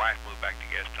 And his wife moved back to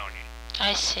Gastonia.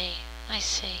 I see.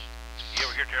 You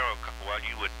ever hear tell? Well,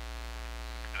 you would.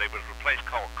 There was a place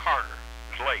called Carter.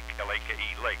 It was Lake,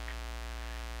 L-A-K-E, Lake.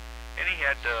 And he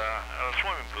had a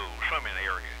swimming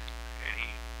area. And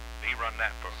he run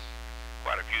that for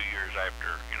quite a few years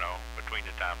after, between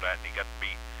the time that, and he got to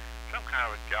be some kind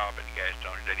of a job in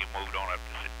Gastonia. Then he moved on up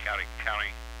to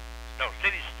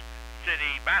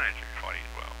city manager is what he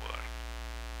was.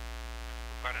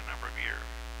 For quite a number of years.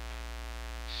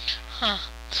 Huh.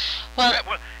 Well,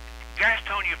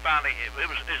 Gastonia finally, it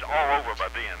was all over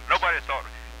by then. Nobody thought,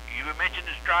 you mentioned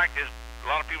the strike, a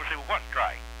lot of people say, well, what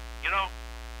strike? It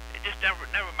just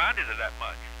never minded it that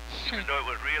much. Even though it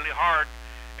was really hard,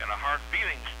 and a hard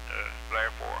feelings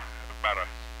there for about a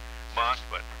month,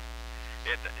 but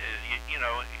in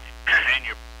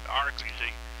your article you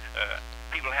see,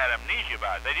 people had amnesia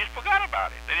about it. They just forgot about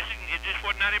it. It just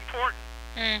wasn't that important.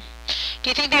 Do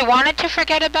you think they wanted to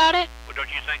forget about it? Well,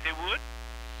 don't you think they would?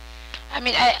 I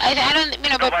mean, I don't,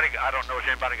 you know, Nobody, I don't know if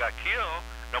anybody got killed.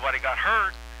 Nobody got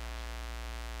hurt.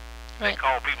 Right. They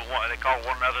called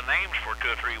one another names for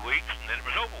 2 or 3 weeks, and then it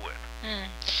was over with.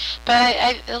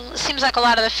 But it seems like a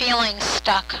lot of the feelings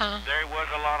stuck, huh? There was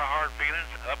a lot of hard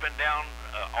feelings up and down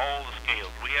all the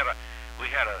scales. We had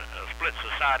a split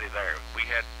society there. We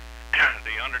had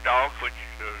the underdogs, which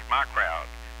was my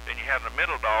crowd. Then you had the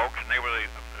middle dogs, and they were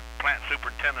the plant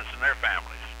superintendents and their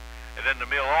families. And then the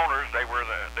mill owners, they were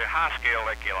the high scale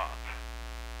echelons.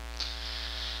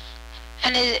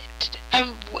 And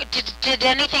did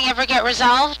anything ever get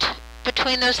resolved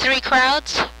between those 3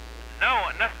 crowds? No,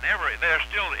 nothing ever. It's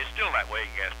still that way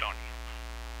in Gastonia.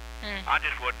 I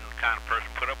just wasn't the kind of person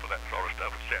put up with that sort of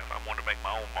stuff myself. I wanted to make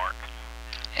my own mark.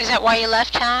 Is that why you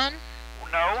left town?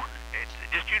 No,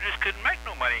 you just couldn't make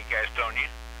no money in Gastonia.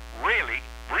 Really,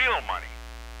 real money.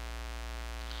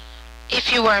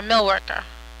 If you were a mill worker,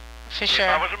 for sure.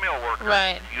 If I was a mill worker,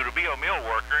 right. You'd be a mill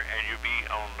worker, and you'd be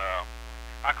on,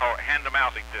 I call it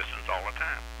hand-to-mouth existence all the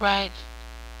time. Right.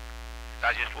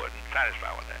 I just wasn't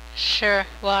satisfied with that. Sure.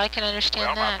 Well, I can understand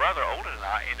that. Well, my that. brother, older than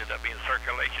I, ended up being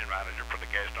circulation manager for the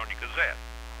Gastonia Gazette.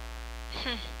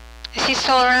 Is he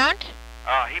still around?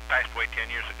 He passed away 10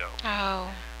 years ago.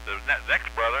 Oh. The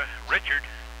next brother, Richard,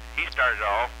 he started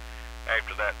off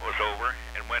after that was over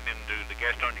and went into the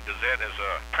Gastonia Gazette as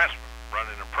a pressman,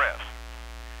 running a press.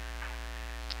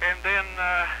 And then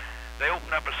they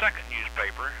opened up a second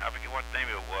newspaper. I forget what name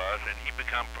it was, and he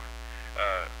became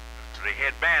the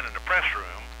head man in the press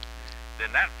room.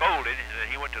 Then that folded, and then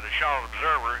he went to the Charlotte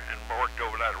Observer and worked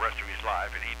over that the rest of his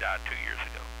life, and he died 2 years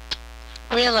ago.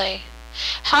 Really?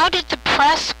 How did the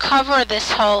press cover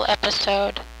this whole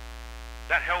episode?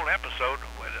 That whole episode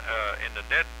was in the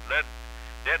dead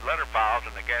letter files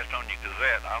in the Gastonia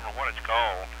Gazette. I don't know what it's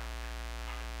called.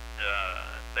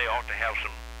 They ought to have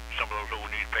some of those old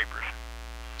newspapers.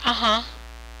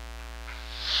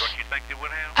 Don't you think they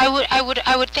would have?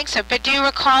 I would think so. But do you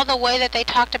recall the way that they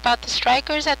talked about the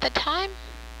strikers at the time?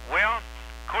 Well,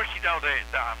 of course, you know,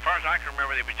 as far as I can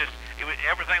remember,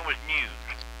 everything was news.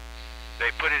 They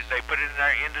put it in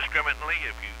there indiscriminately.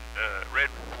 If you read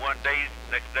one day,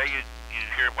 next day you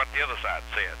hear what the other side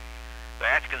said. The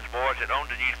Atkins boys that owned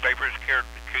the newspapers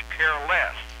could care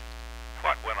less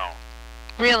what went on.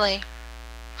 Really?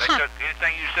 They took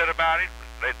anything you said about it,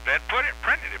 they'd print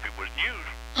it if it was news.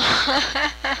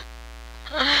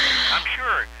 I'm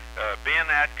sure Ben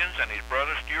Atkins and his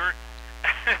brother Stuart,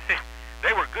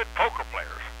 they were good poker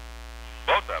players,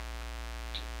 both of them.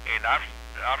 And I've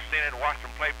seen and watched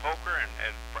them play poker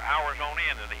and for hours on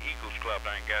end in the Eagles Club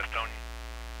down in Gastonia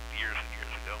years and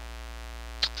years ago.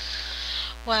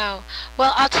 Wow.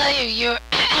 Well, I'll tell you,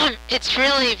 it's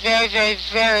really very, very,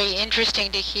 very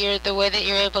interesting to hear the way that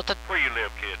you're able to... Where you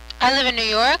live, kid? I live in New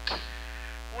York.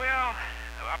 Well,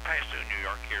 I passed through New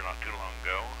York here not too long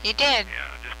ago. You did? Yeah,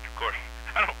 just, of course,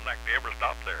 I don't like to ever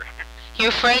stop there.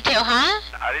 You're afraid to, huh?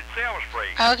 I didn't say I was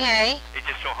afraid. Okay. It's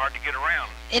just so hard to get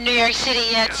around. In New York City,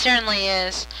 yeah, it certainly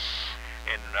is.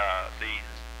 And the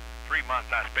 3 months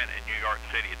I spent in New York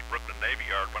City at the Brooklyn Navy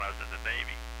Yard when I was in the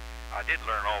Navy, I did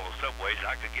learn all the subways.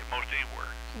 I could get most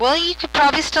anywhere. Well, you could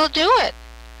probably still do it.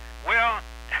 Well,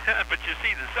 but you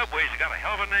see, the subways have got a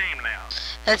hell of a name now.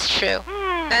 That's true.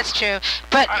 That's true.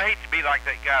 But I'd hate to be like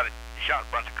that guy that shot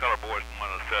a bunch of color boys in one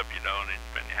of the subs, you know, and then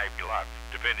spend half your life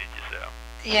defending yourself.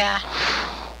 Yeah.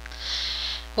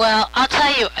 Well, I'll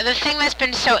tell you, the thing that's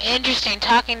been so interesting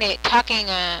talking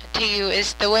to you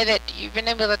is the way that you've been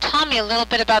able to tell me a little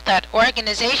bit about that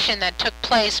organization that took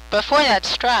place before that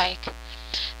strike.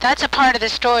 That's a part of the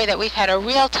story that we've had a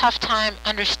real tough time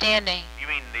understanding. You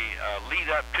mean the lead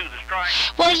up to the strike?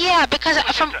 Well, yeah, because it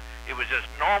was just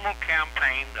normal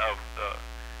campaign of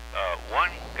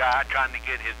one guy trying to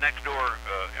get his next door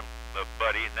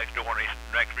buddy next door on his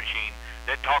next machine.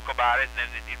 They'd talk about it, and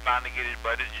then he'd finally get his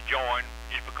buddy to join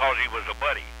just because he was a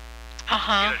buddy. You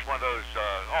know, it's one of those,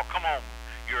 oh, come on,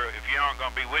 if you aren't going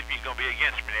to be with me, you're going to be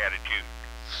against me attitude.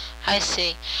 I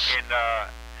see. And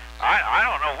I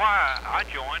don't know why I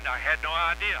joined. I had no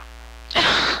idea.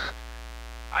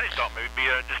 I just thought maybe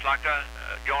it'd be just like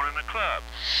joining a club.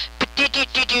 But did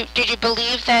you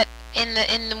believe that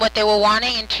in what they were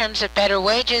wanting in terms of better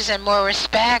wages and more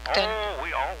respect? Oh,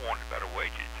 we all wanted better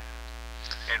wages.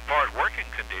 And as far as working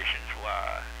conditions,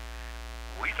 why,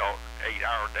 we thought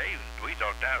 8-hour days. We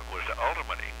thought that was the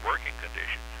ultimate in working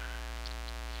conditions.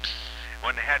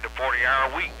 When they had the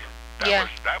 40-hour week,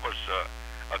 that was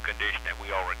a condition that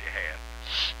we already had.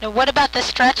 Now, what about the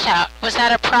stretch out? Was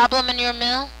that a problem in your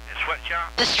mill? The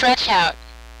sweatshop? The stretch out.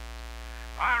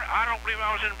 I don't believe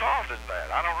I was involved in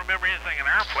that. I don't remember anything in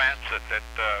our plants that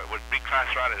would be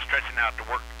classified as stretching out the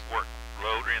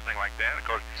workload or anything like that. Of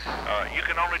course, you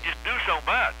can only just do so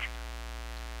much.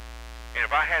 And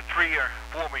if I had 3 or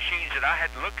 4 machines that I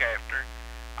had to look after,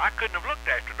 I couldn't have looked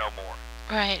after no more.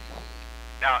 Right.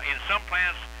 Now, in some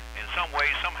plants, in some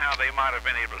ways, somehow they might have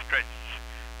been able to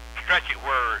stretch it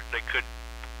where they could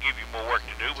give you more work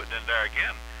to do, but then there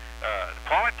again,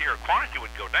 quality or quantity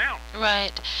would go down.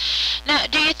 Right. Now,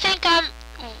 do you think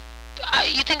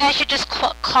you think I should just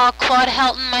call Claude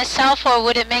Helton myself, or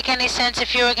would it make any sense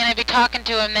if you were going to be talking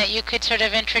to him that you could sort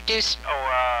of introduce? Oh,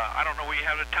 I don't know whether you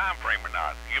have the time frame or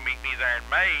not. You meet me there in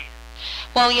May.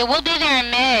 Well, yeah, we'll be there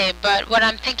in May, but what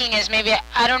I'm thinking is maybe,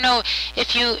 I don't know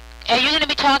if are you going to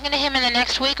be talking to him in the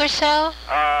next week or so?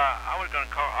 I was going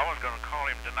to call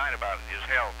him tonight about his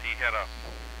health. He had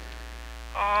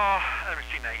let me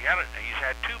see now. He's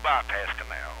had 2 bypass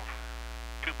canals,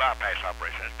 2 bypass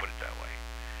operations. Let's put it that way.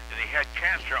 And he had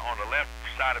cancer on the left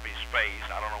side of his face.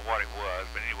 I don't know what it was,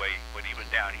 but anyway, when he was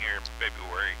down here in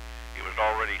February, it was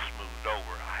already smoothed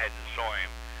over. I hadn't saw him.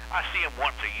 I see him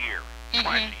once a year,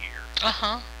 twice a year.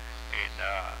 And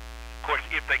of course,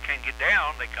 if they can get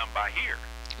down, they come by here.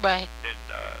 Right. Then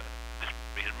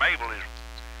his Mabel,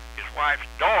 his wife's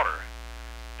daughter,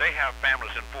 they have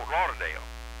families in Fort Lauderdale.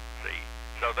 See,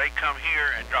 so they come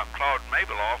here and drop Claude and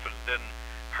Mabel off, and then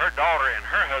her daughter and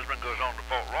her husband goes on to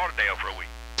Fort Lauderdale for a week.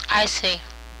 I see.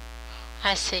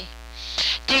 I see.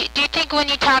 Do you think when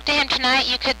you talk to him tonight,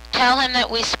 you could tell him that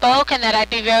we spoke and that I'd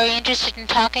be very interested in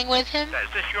talking with him?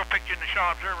 Is this your picture in the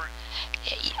Shaw Observer?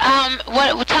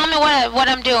 Tell me what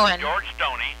I'm doing. George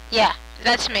Stoney. Yeah,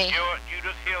 that's me.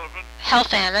 Judith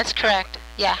Helfand, that's correct.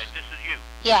 Yeah. And this is you.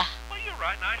 Yeah. Well, you're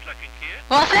right, nice looking kid.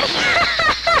 Well, thank you.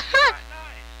 Right,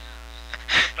 nice.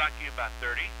 Looks like you're about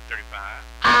 30, 35.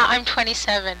 I'm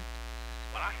 27.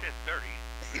 Well, I said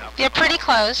 30. You're pretty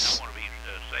close. I want to be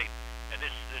safe. And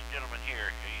this gentleman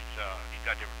here, he's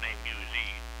got a different name you as he.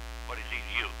 What is he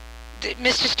to you?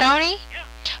 Mr. Stoney? Yeah.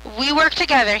 We work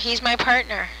together. He's my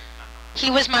partner. He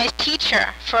was my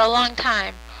teacher for a long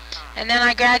time. And then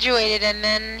I graduated, and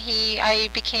then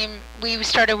we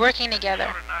started working together.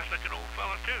 He's a nice looking old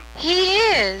fella too. He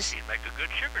is. He'd make a good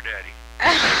sugar daddy.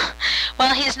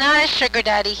 Well, he's not a sugar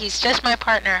daddy. He's just my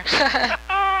partner.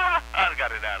 I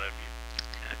got it out of you.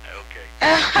 Okay.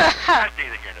 That's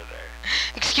neither here nor there.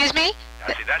 Excuse me?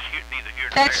 I see, that's neither here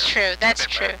nor That's there. true. That's I've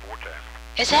been true. married 4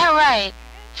 times. Is that right?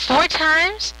 4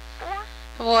 times?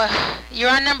 4? Well, you're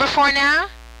on number 4 now?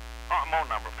 Oh, I'm on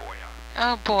number 4,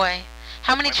 yeah. Oh boy.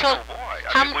 How many children? Oh boy.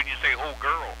 I mean, when you say old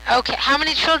girl. Okay. How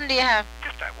many children do you have?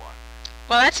 Just that one.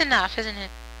 Well, that's enough, isn't it?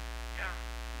 Yeah.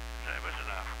 That was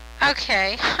enough.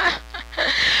 Okay.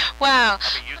 Wow.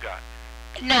 How many you got?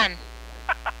 None.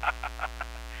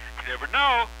 You never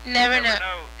know. Never you know. never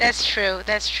know. That's true.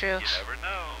 That's true. You never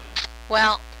know.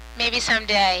 Well, maybe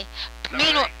someday.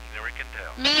 Meanwhile, you never can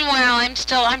tell. Meanwhile,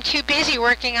 I'm too busy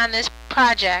working on this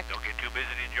project. Don't get too busy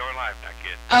to enjoy life now,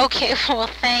 kid. Okay, well,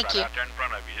 thank right you. Out there in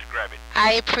front of you, just grab it.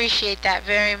 I appreciate that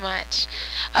very much.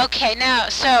 Okay, now,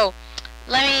 so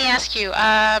let me ask you.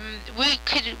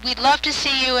 We'd love to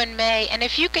see you in May, and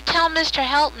if you could tell Mr.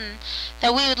 Helton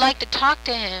that we would like to talk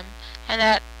to him, and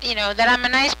that that I'm a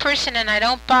nice person and I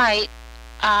don't bite,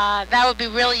 that would be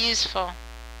really useful.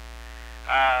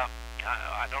 I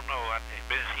don't know.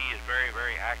 He is very,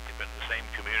 very active in the same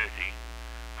community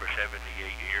for 78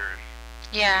 years.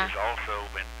 Yeah. He's also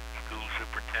been school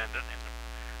superintendent and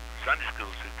Sunday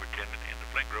school superintendent in the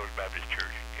Flint Grove Baptist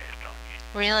Church in Gastonia.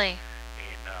 Really?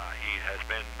 And he has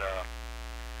been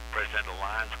president of the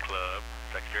Lions Club,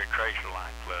 secretary treasurer of the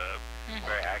Lions Club,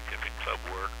 very active in club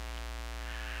work,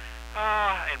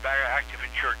 and very active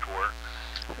in church work.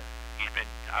 He's been,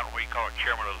 I don't know what you call it,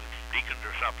 chairman of the deacons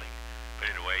or something.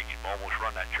 But anyway, he's almost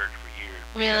run that church for years.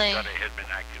 Really? He has been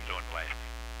active in the last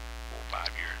 4 or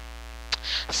 5 years.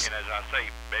 And as I say,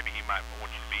 maybe he might want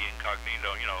to be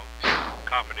incognito,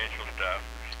 confidential stuff.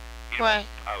 Right.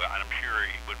 I'm sure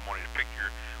he wouldn't want his picture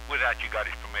without you got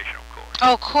his permission, of course.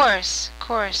 Oh, of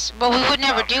course. But we would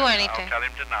never do anything. I'll tell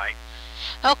him tonight.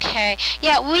 Okay.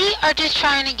 Yeah, we are just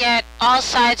trying to get all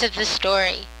sides of the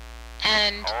story.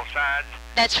 And all sides?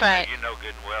 That's right. You know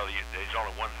good and well, there's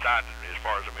only one side as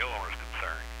far as the mill owner is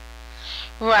concerned.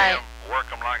 Right. Work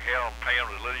them like hell and pay them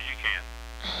as little as you can.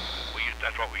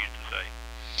 That's what we used to say.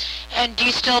 And do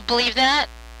you still believe that?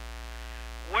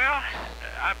 Well,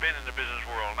 I've been in the business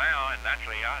world now, and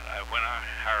naturally, when I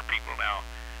hire people now,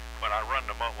 when I owned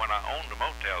the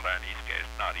motel down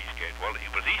not East Gas, well,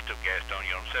 it was east of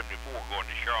Gastonia on 74 going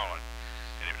to Charlotte,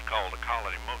 and it was called the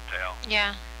Colony Motel.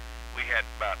 Yeah. We had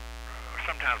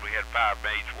sometimes we had 5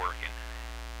 maids working.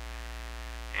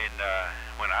 And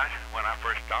when I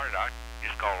first started, I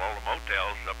just called all the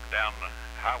motels up and down the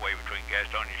highway between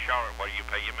Gastonia and Charlotte. What do you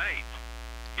pay your maids?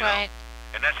 You Right.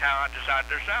 know? And that's how I decided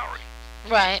their salary.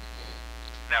 Right.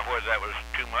 Now, whether that was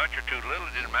too much or too little,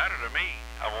 it didn't matter to me.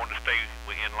 I wanted to stay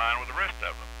in line with the rest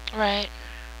of them. Right.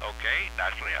 Okay,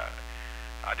 naturally,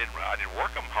 I didn't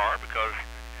work them hard because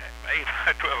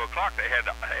at 12 o'clock they had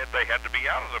to be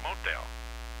out of the motel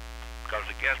because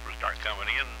the guests would start coming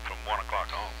in from 1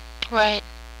 o'clock on. Right.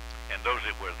 And those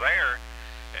that were there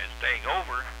and staying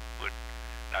over would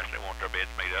naturally want their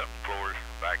beds made up and floors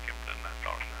vacuumed and that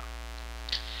sort of stuff.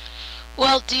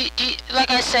 Well, like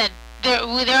I said, there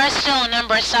are still a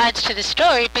number of sides to the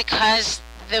story because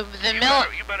the mill.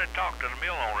 You better talk to the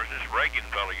mill owners. This Reagan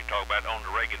fellow you talk about owned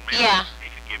the Reagan mill. Yeah.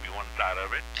 He can give you one side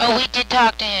of it. Oh, we did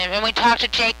talk to him, and we talked to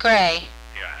Jake Gray.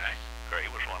 Yeah, Gray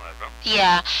was one of them.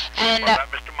 Yeah, and what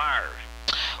about Mr. Myers,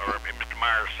 or Mr.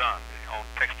 Myers' son, who owned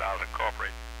Textiles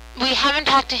Incorporated? we haven't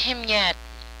talked to him yet.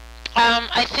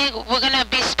 I think we're going to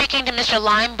be speaking to Mr.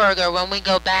 Lineberger when we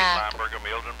go back. Lineberger,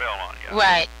 Mills, and Belmont, yeah.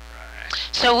 Right.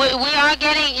 So we are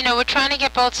getting, we're trying to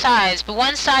get both sides, but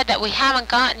one side that we haven't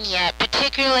gotten yet,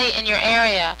 particularly in your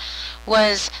area,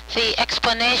 was the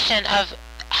explanation of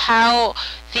how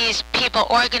these people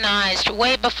organized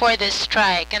way before this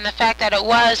strike, and the fact that it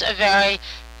was a very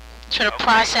sort of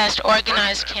processed,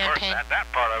 organized campaign.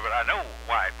 That part of it, I know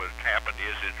why it was happened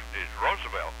is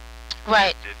Roosevelt.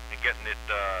 Right. Getting it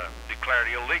declared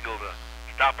illegal to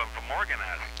stop them from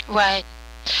organizing. Right.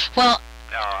 Well,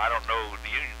 now, I don't know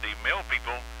the mill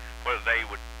people, whether they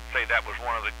would say that was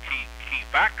one of the key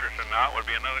factors or not would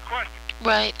be another question.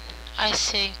 Right. I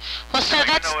see. Well, so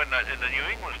now, that's... in the New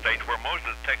England states where most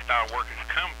of the textile workers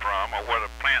come from, or where the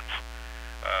plants,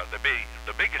 the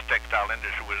biggest textile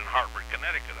industry was in Hartford,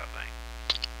 Connecticut, I think.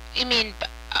 You mean,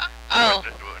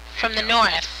 from the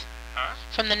north? Huh?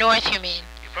 From the north, you mean?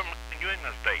 From the New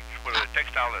England states, where the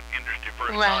textile industry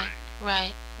first right,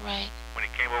 started. Right. When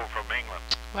it came over from England.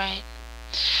 Right.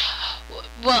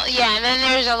 Well, yeah, and then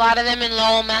there's a lot of them in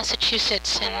Lowell,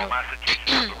 Massachusetts. Lowell, Massachusetts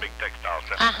is a big textile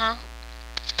center. Uh-huh.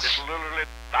 There's literally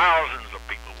thousands of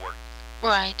people work.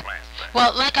 Right.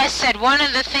 Well, like I said, one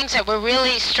of the things that we're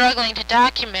really struggling to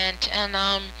document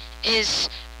is...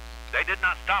 They did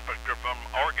not stop us from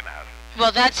organizing.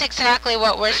 Well, that's exactly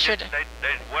what we're... There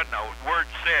wasn't a word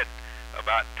said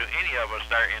about to any of us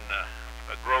there in the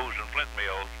Groves and Flint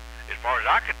mills. As far as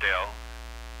I could tell,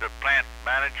 the plant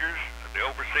managers, the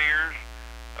overseers,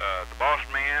 the boss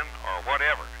man, or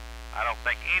whatever, I don't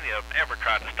think any of them ever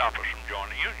tried to stop us from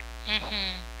joining the union.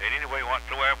 Mm-hmm. In any way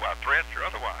whatsoever, by threats or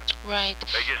otherwise. Right.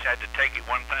 They just had to take it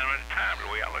one thing at a time,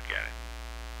 the way I look at it.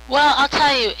 Well, I'll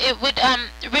tell you, it would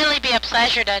really be a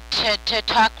pleasure to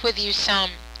talk with you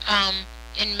some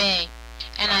in May.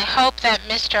 And I hope that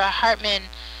Mr. Hartman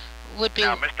would be...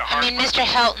 Now, Mr.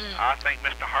 Helton. I think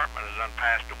Mr. Hartman has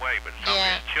passed away, but some of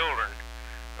his children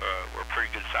were pretty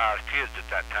good-sized kids at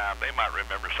that time. They might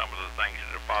remember some of the things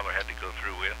that their father had to go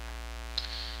through with.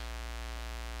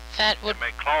 That would...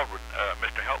 Claude would,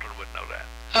 Mr. Helton would know that.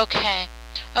 Okay.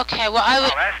 Well, I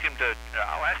would... I'll ask him to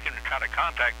try to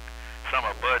contact some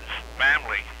of Bud's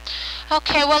family.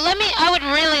 Okay. Well, I would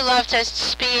really love to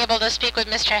be able to speak with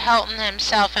Mr. Helton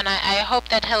himself, and I hope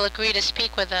that he'll agree to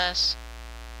speak with us.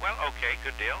 Well, okay,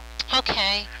 good deal.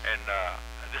 Okay. And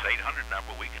this 800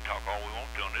 number, we can talk all we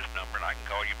want to on this number, and I can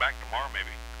call you back tomorrow,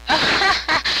 maybe.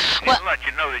 Well, I'll let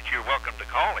you know that you're welcome to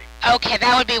call him. Okay,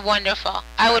 that would be wonderful.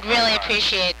 I would really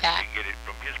appreciate that. To get it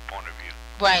from his point of view.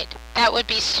 Right. That would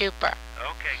be super.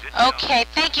 Okay, good deal. Okay,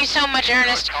 thank you so much,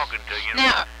 Ernest. Talking to you.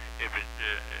 Now, if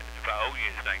I owe you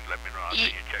anything, let me know. I'll send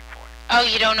you a check for it. Oh,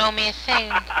 you don't owe me a thing.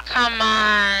 Come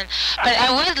on. But I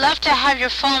would love to have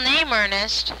your full name,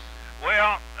 Ernest.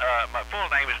 Well, my full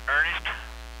name is Ernest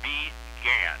B.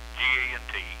 Gant,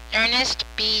 G-A-N-T. Ernest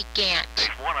B. Gant.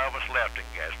 There's one of us left in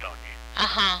Gastonia.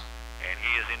 Uh-huh. And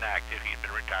he is inactive. He's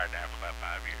been retired now for about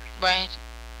 5 years. Right.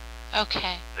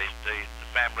 Okay. The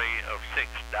family of 6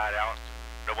 died out.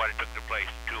 Nobody took their place.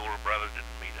 2 older brothers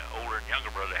didn't meet. An older and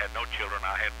younger brother had no children.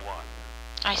 I had 1.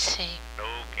 I see. No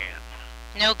Gants.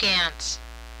 No Gants.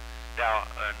 Now,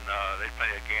 and there's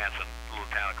plenty of Gants in a little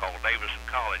town called Davison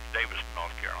College, Davison,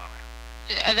 North Carolina.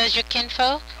 Are those your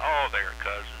kinfolk? Oh, they're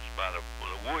cousins.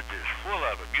 The woods is full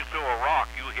of them. You throw a rock,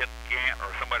 you hit Gant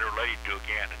or somebody related to a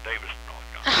Gant in Davison, North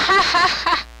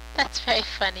Carolina. That's very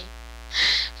funny.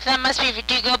 So that must be...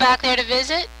 Do you go back there to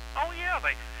visit? Oh, yeah.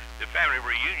 The family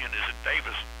reunion is in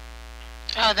Davison.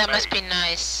 Oh, that must be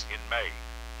nice. In May.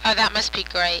 Oh, that must be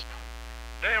great.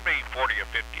 There'll be 40 or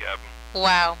 50 of them.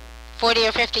 Wow. 40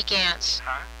 or 50 Gants.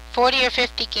 Huh? 40 or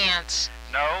 50 Gants.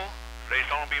 No, there's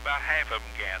only be about half of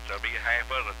them Gants. There'll be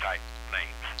half other type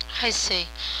names. I see.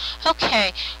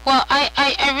 Okay. Well, I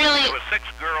really... There were 6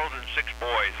 girls and 6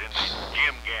 boys in the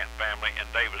Jim Gant family in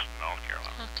Davis, North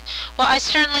Carolina. Okay. Well, I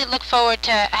certainly look forward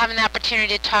to having the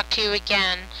opportunity to talk to you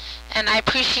again. And I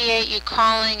appreciate you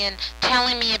calling and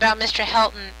telling me about Mr.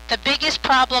 Helton. The biggest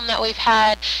problem that we've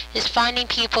had is finding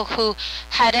people who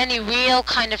had any real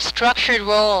kind of structured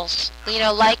roles, you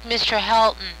know, like Mr.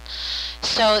 Helton.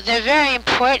 So they're very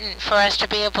important for us to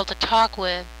be able to talk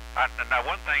with. Now,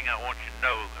 one thing I want you to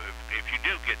know, if you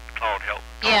do get Claude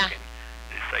Helton talking,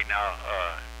 is say, now,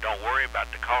 don't worry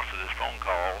about the cost of this phone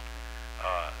call.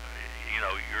 You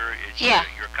know, it's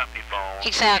your company phone.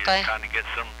 Exactly. You're trying to get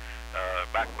some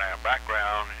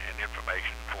background and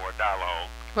information for a dialogue.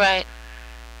 Right.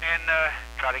 And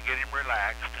try to get him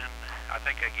relaxed. And I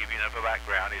think I give you enough of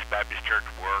background, his Baptist church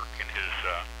work and his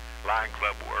Lion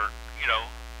Club work, you know,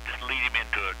 just lead him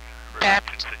into a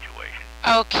relaxing situation.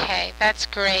 Okay, that's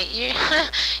great. You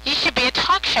you should be a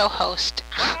talk show host.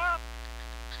 Why not?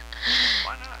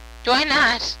 Why not? Why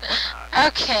not? Why not?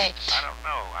 Okay. I don't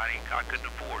know. I couldn't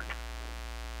afford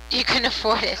it. You can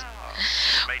afford it.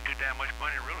 No, made too damn much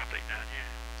money in real estate down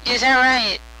here. Is that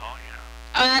right? Oh,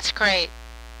 yeah. Oh, that's great.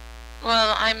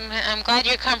 Well, I'm glad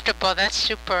you're comfortable. That's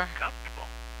super. Comfortable.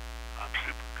 I'm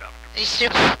super comfortable. You're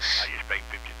super. I just paid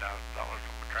 $50,000 from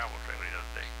a travel trailer the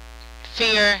other day. For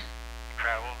your...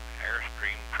 Travel,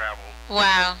 Airstream travel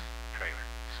Wow. trailer.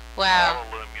 Wow. All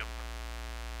aluminum,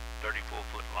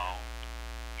 34-foot long.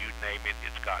 You name it,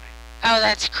 it's got it. Oh,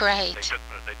 that's great. They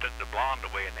took the blonde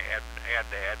away and they had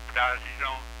to advertise, you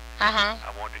know. Uh-huh. I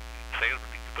wanted the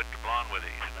salesman to put the blonde with it.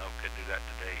 He said, no, couldn't do that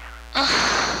today.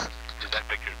 That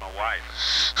picture's my wife.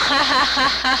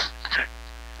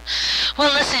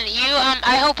 Well, listen,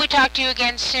 I hope we talk to you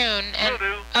again soon. And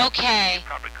Will do. okay. You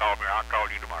probably call me or I'll call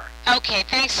you tomorrow. Okay,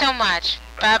 thanks so much.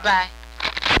 Bye-bye.